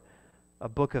for, a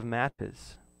book of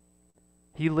matches.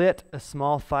 He lit a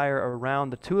small fire around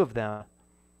the two of them,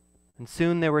 and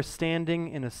soon they were standing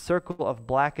in a circle of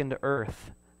blackened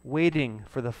earth, waiting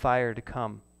for the fire to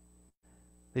come.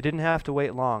 They didn't have to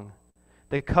wait long.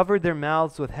 They covered their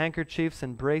mouths with handkerchiefs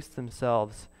and braced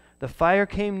themselves. The fire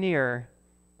came near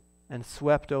and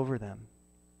swept over them,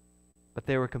 but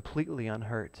they were completely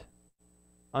unhurt,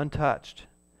 untouched.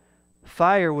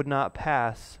 Fire would not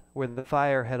pass where the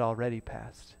fire had already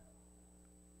passed.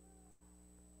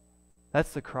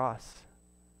 That's the cross.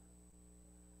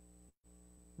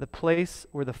 The place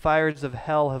where the fires of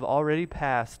hell have already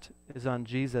passed is on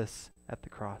Jesus at the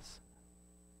cross.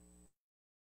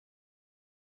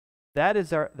 That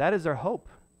is our hope.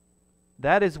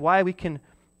 That is why we can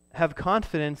have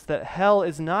confidence that hell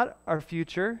is not our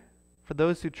future for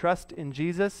those who trust in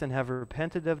Jesus and have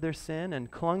repented of their sin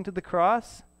and clung to the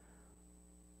cross.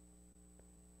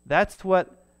 That's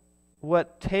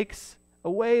what takes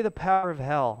away the power of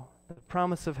hell, the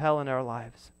promise of hell in our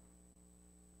lives.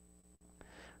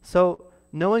 So,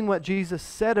 knowing what Jesus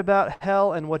said about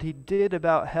hell and what he did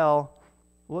about hell,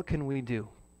 what can we do?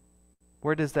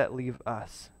 Where does that leave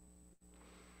us?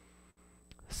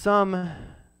 Some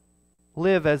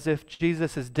live as if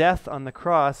Jesus' death on the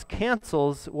cross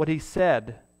cancels what he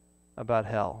said about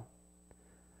hell.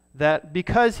 That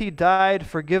because he died,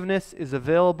 forgiveness is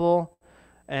available,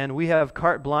 and we have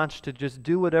carte blanche to just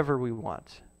do whatever we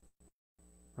want.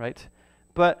 Right?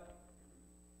 But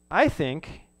I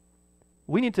think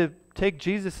we need to take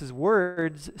Jesus'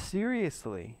 words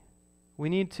seriously. We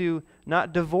need to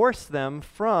not divorce them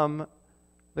from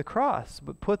the cross,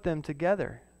 but put them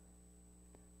together.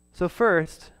 So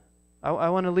first, I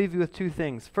want to leave you with two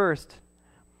things. First,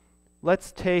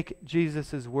 let's take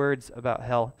Jesus' words about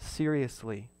hell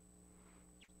seriously.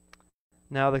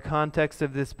 Now, the context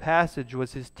of this passage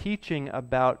was his teaching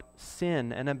about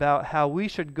sin and about how we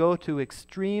should go to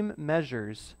extreme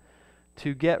measures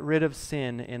to get rid of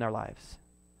sin in our lives.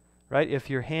 Right? If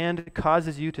your hand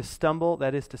causes you to stumble,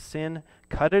 that is to sin,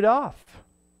 cut it off.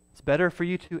 It's better for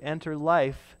you to enter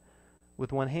life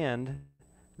with one hand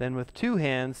than with two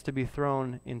hands to be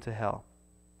thrown into hell.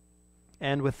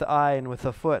 And with the eye and with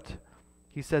the foot.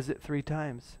 He says it 3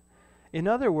 times. In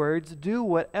other words, do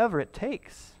whatever it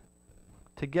takes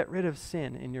to get rid of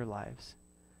sin in your lives.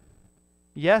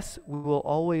 Yes, we will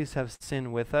always have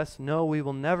sin with us. No, we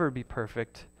will never be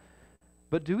perfect.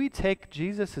 But do we take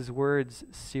Jesus' words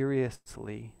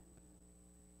seriously?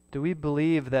 Do we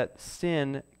believe that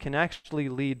sin can actually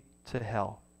lead to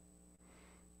hell?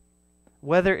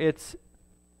 Whether it's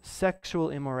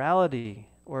sexual immorality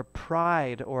or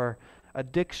pride or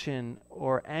addiction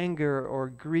or anger or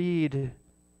greed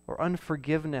or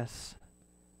unforgiveness,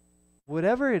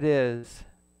 whatever it is,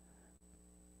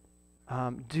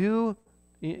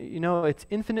 it's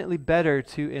infinitely better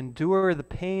to endure the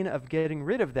pain of getting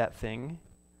rid of that thing,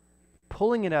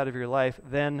 pulling it out of your life,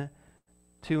 than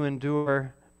to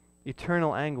endure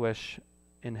eternal anguish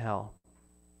in hell.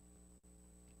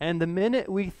 And the minute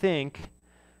we think,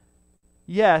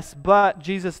 yes, but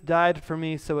Jesus died for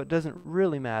me, so it doesn't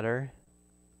really matter,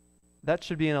 that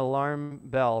should be an alarm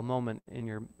bell moment in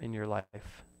your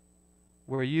life,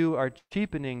 where you are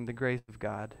cheapening the grace of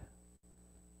God,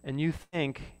 and you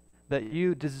think that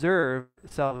you deserve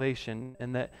salvation,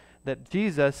 and that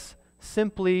Jesus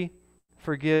simply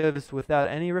forgives without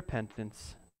any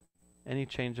repentance, any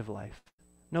change of life.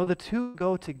 No, the two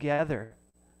go together.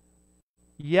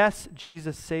 Yes,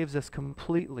 Jesus saves us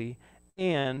completely,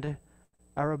 and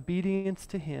our obedience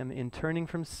to him in turning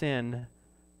from sin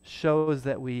shows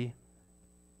that we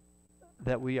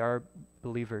are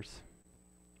believers.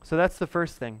 So that's the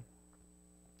first thing.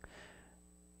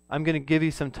 I'm going to give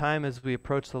you some time as we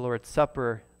approach the Lord's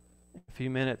Supper, a few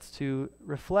minutes, to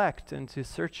reflect and to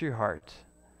search your heart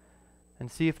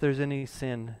and see if there's any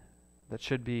sin that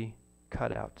should be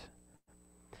cut out.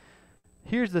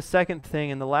 Here's the second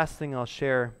thing, and the last thing I'll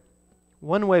share.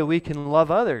 One way we can love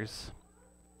others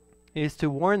is to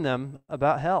warn them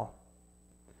about hell.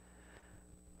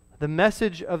 The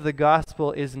message of the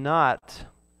gospel is not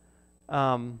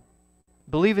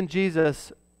believe in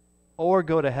Jesus or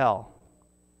go to hell.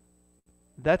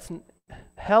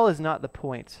 Hell is not the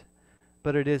point,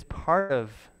 but it is part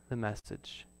of the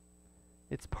message.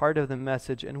 It's part of the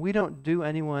message, and we don't do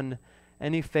anyone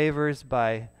any favors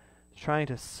by trying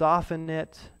to soften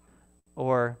it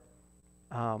or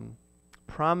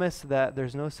promise that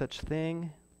there's no such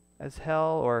thing as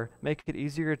hell or make it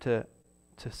easier to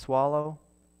swallow.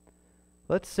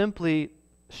 Let's simply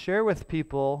share with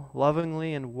people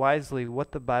lovingly and wisely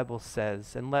what the Bible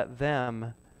says and let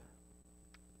them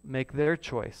make their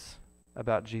choice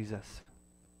about Jesus.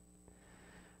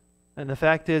 And the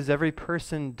fact is, every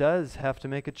person does have to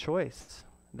make a choice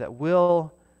that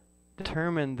will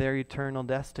determine their eternal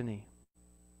destiny.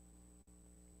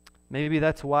 Maybe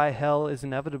that's why hell is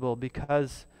inevitable,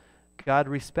 because God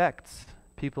respects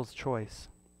people's choice.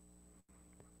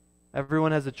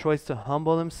 Everyone has a choice to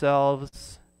humble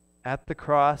themselves at the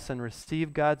cross and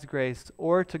receive God's grace,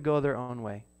 or to go their own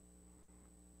way.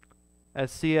 As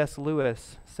C.S.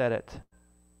 Lewis said it,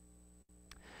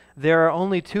 there are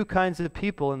only 2 kinds of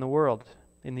people in the world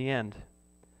in the end.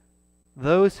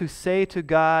 Those who say to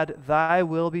God, "Thy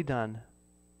will be done,"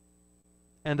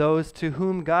 and those to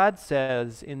whom God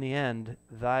says in the end,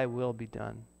 "Thy will be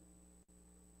done."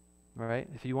 All right?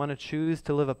 If you want to choose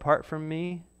to live apart from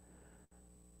me,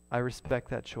 I respect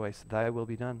that choice. Thy will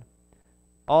be done.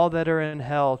 All that are in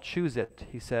hell choose it,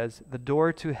 he says. The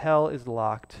door to hell is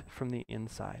locked from the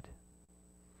inside.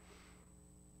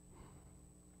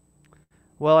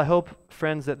 Well, I hope,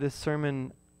 friends, that this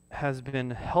sermon has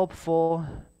been helpful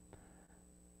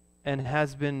and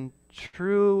has been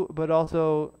true, but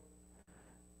also,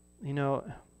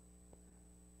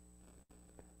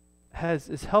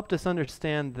 has helped us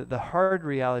understand the hard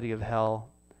reality of hell,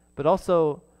 but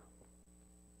also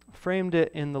framed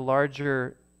it in the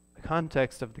larger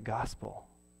context of the gospel,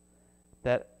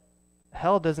 that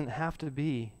hell doesn't have to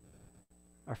be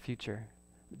our future.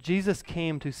 Jesus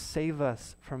came to save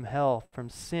us from hell, from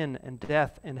sin and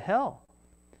death and hell.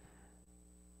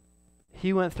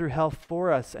 He went through hell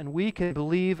for us, and we can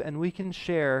believe and we can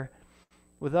share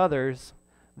with others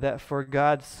that for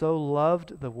God so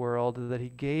loved the world that he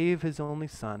gave his only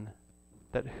Son,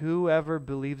 that whoever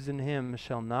believes in him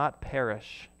shall not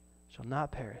perish,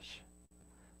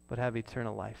 but have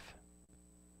eternal life.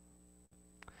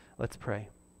 Let's pray.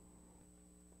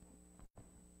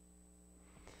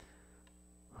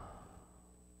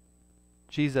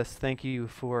 Jesus, thank you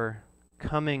for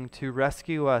coming to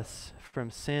rescue us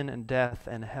from sin and death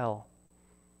and hell.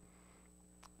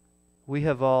 We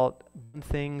have all done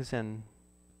things and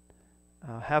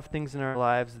have things in our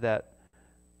lives that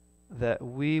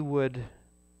we would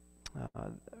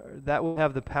that will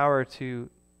have the power to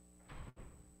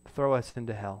throw us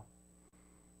into hell.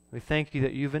 We thank you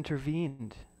that you've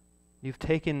intervened. You've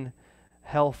taken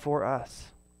hell for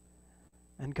us.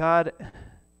 And God,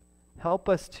 help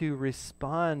us to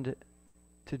respond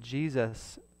to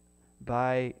Jesus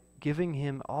by giving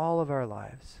him all of our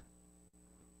lives,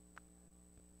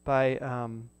 by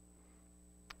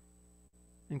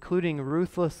including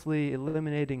ruthlessly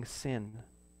eliminating sin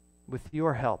with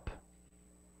your help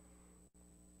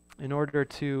in order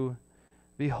to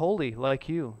be holy like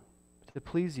you, to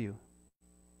please you,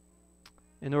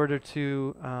 in order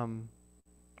to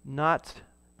not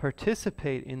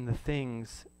participate in the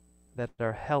things that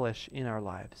are hellish in our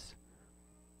lives.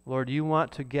 Lord, you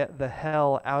want to get the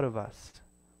hell out of us.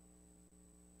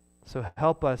 So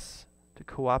help us to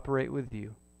cooperate with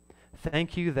you.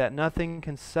 Thank you that nothing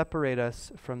can separate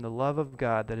us from the love of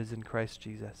God that is in Christ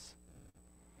Jesus.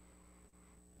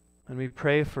 And we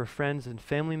pray for friends and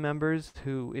family members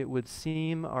who it would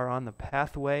seem are on the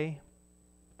pathway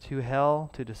to hell,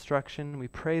 to destruction. We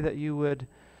pray that you would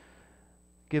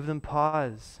give them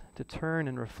pause to turn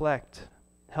and reflect.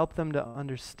 Help them to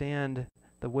understand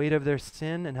the weight of their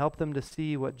sin and help them to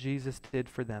see what Jesus did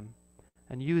for them.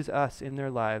 And use us in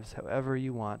their lives however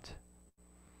you want.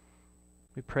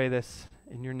 We pray this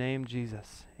in your name,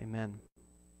 Jesus. Amen.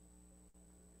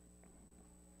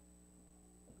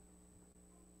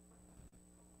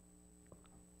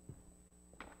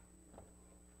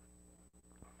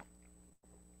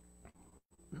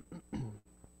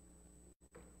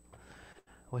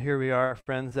 Well, here we are,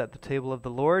 friends, at the table of the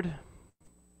Lord.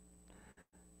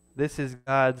 This is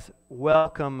God's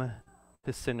welcome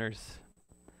to sinners.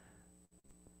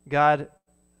 God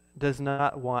does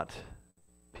not want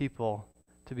people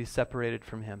to be separated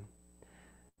from him.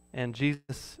 And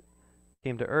Jesus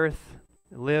came to earth,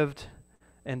 lived,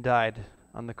 and died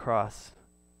on the cross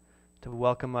to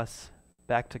welcome us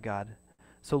back to God.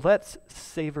 So let's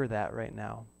savor that right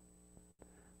now.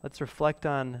 Let's reflect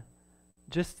on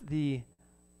just the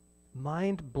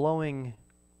mind-blowing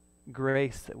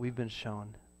grace that we've been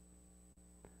shown.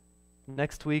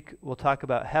 Next week, we'll talk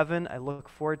about heaven. I look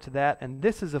forward to that. And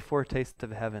this is a foretaste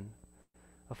of heaven,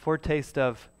 a foretaste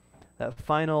of that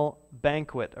final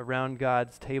banquet around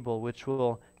God's table, which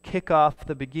will kick off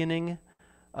the beginning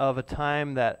of a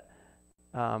time that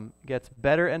gets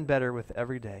better and better with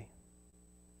every day.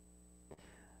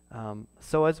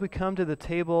 So as we come to the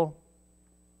table,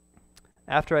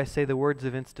 after I say the words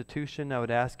of institution, I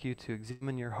would ask you to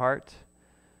examine your heart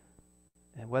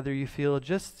and whether you feel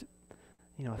just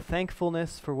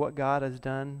thankfulness for what God has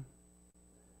done,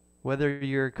 whether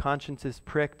your conscience is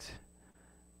pricked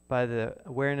by the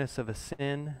awareness of a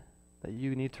sin that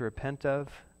you need to repent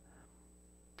of,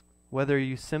 whether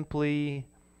you simply,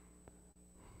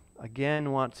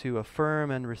 again, want to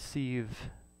affirm and receive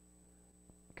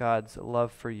God's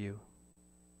love for you.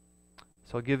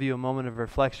 So I'll give you a moment of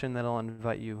reflection, then I'll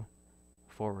invite you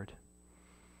forward.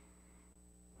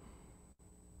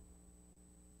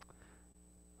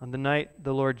 On the night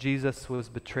the Lord Jesus was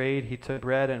betrayed, he took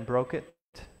bread and broke it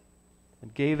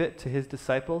and gave it to his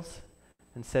disciples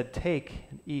and said, "Take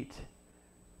and eat.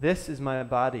 This is my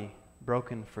body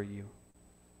broken for you."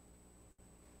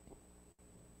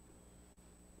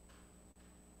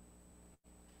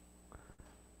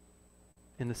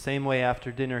 In the same way,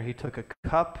 after dinner, he took a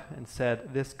cup and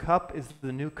said, "This cup is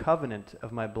the new covenant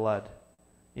of my blood,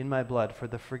 in my blood, for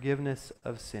the forgiveness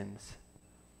of sins.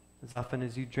 As often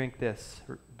as you drink this,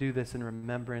 do this in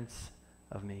remembrance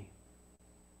of me."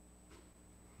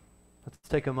 Let's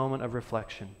take a moment of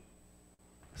reflection,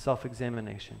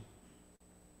 self-examination.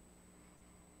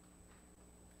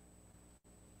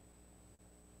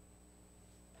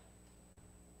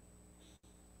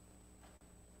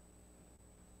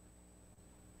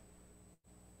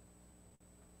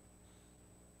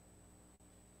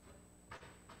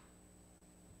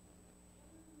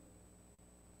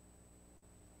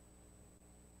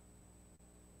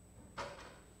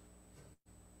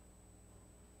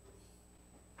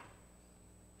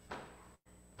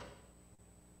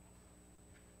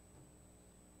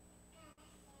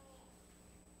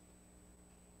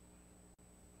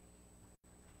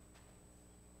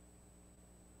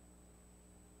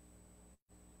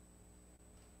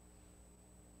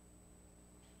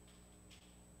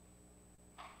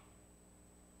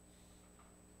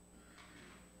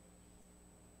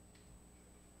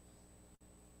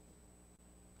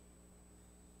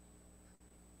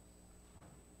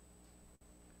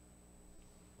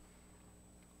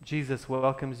 Jesus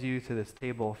welcomes you to this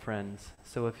table, friends.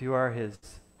 So if you are his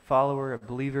follower, a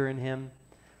believer in him,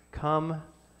 come,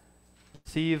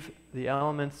 receive the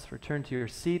elements, return to your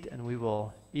seat, and we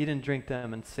will eat and drink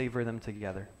them and savor them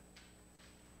together.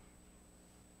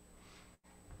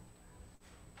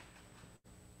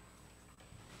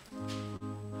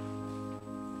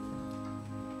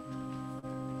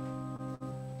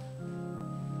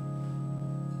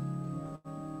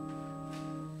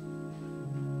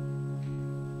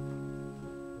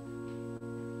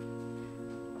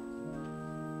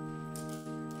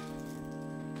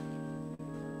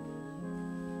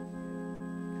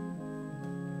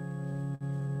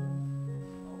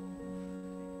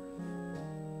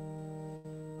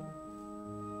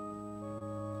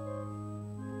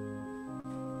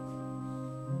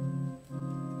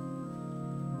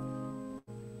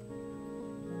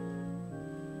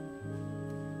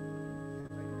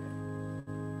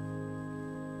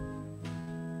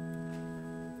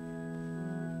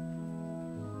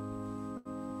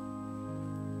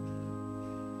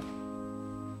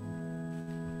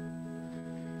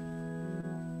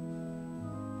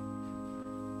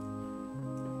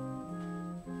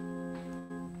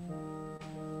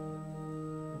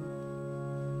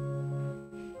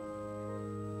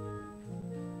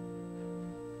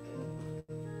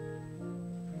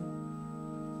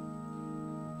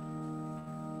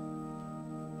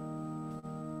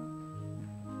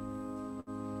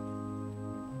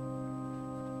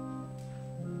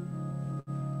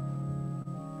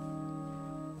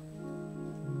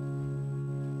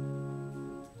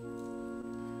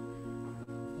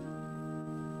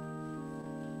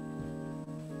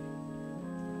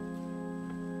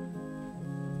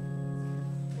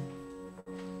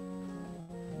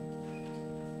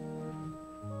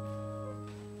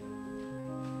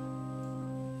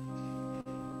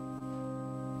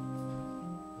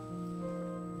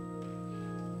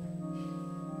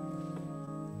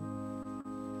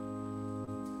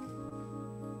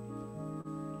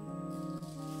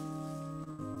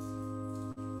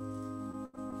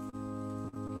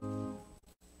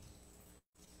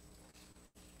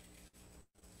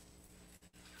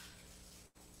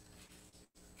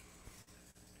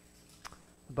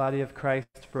 The body of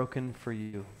Christ broken for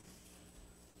you.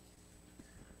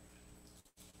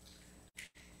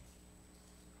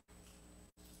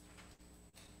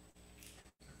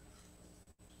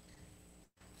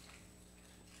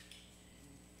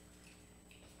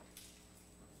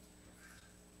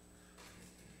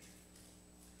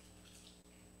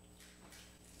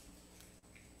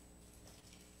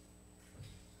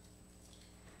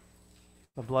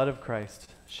 The blood of Christ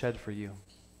shed for you.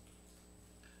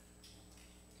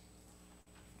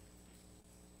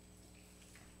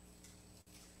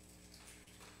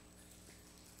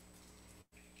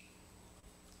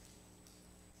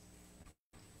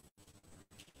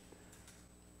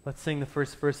 Let's sing the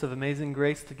first verse of Amazing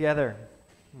Grace together,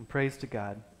 and praise to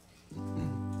God.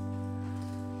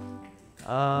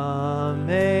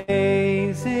 Amazing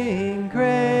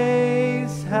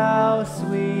grace, how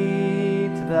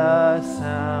sweet the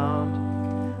sound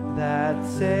that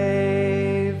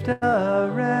saved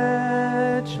a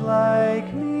wretch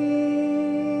like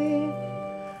me.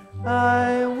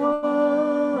 I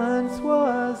once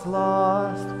was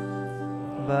lost,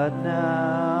 but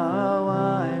now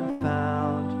I'm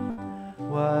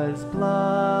was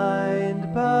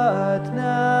blind, but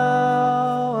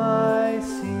now I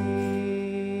see.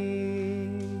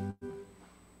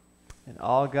 And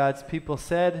all God's people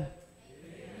said,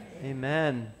 Amen.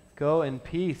 Amen. Go in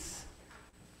peace.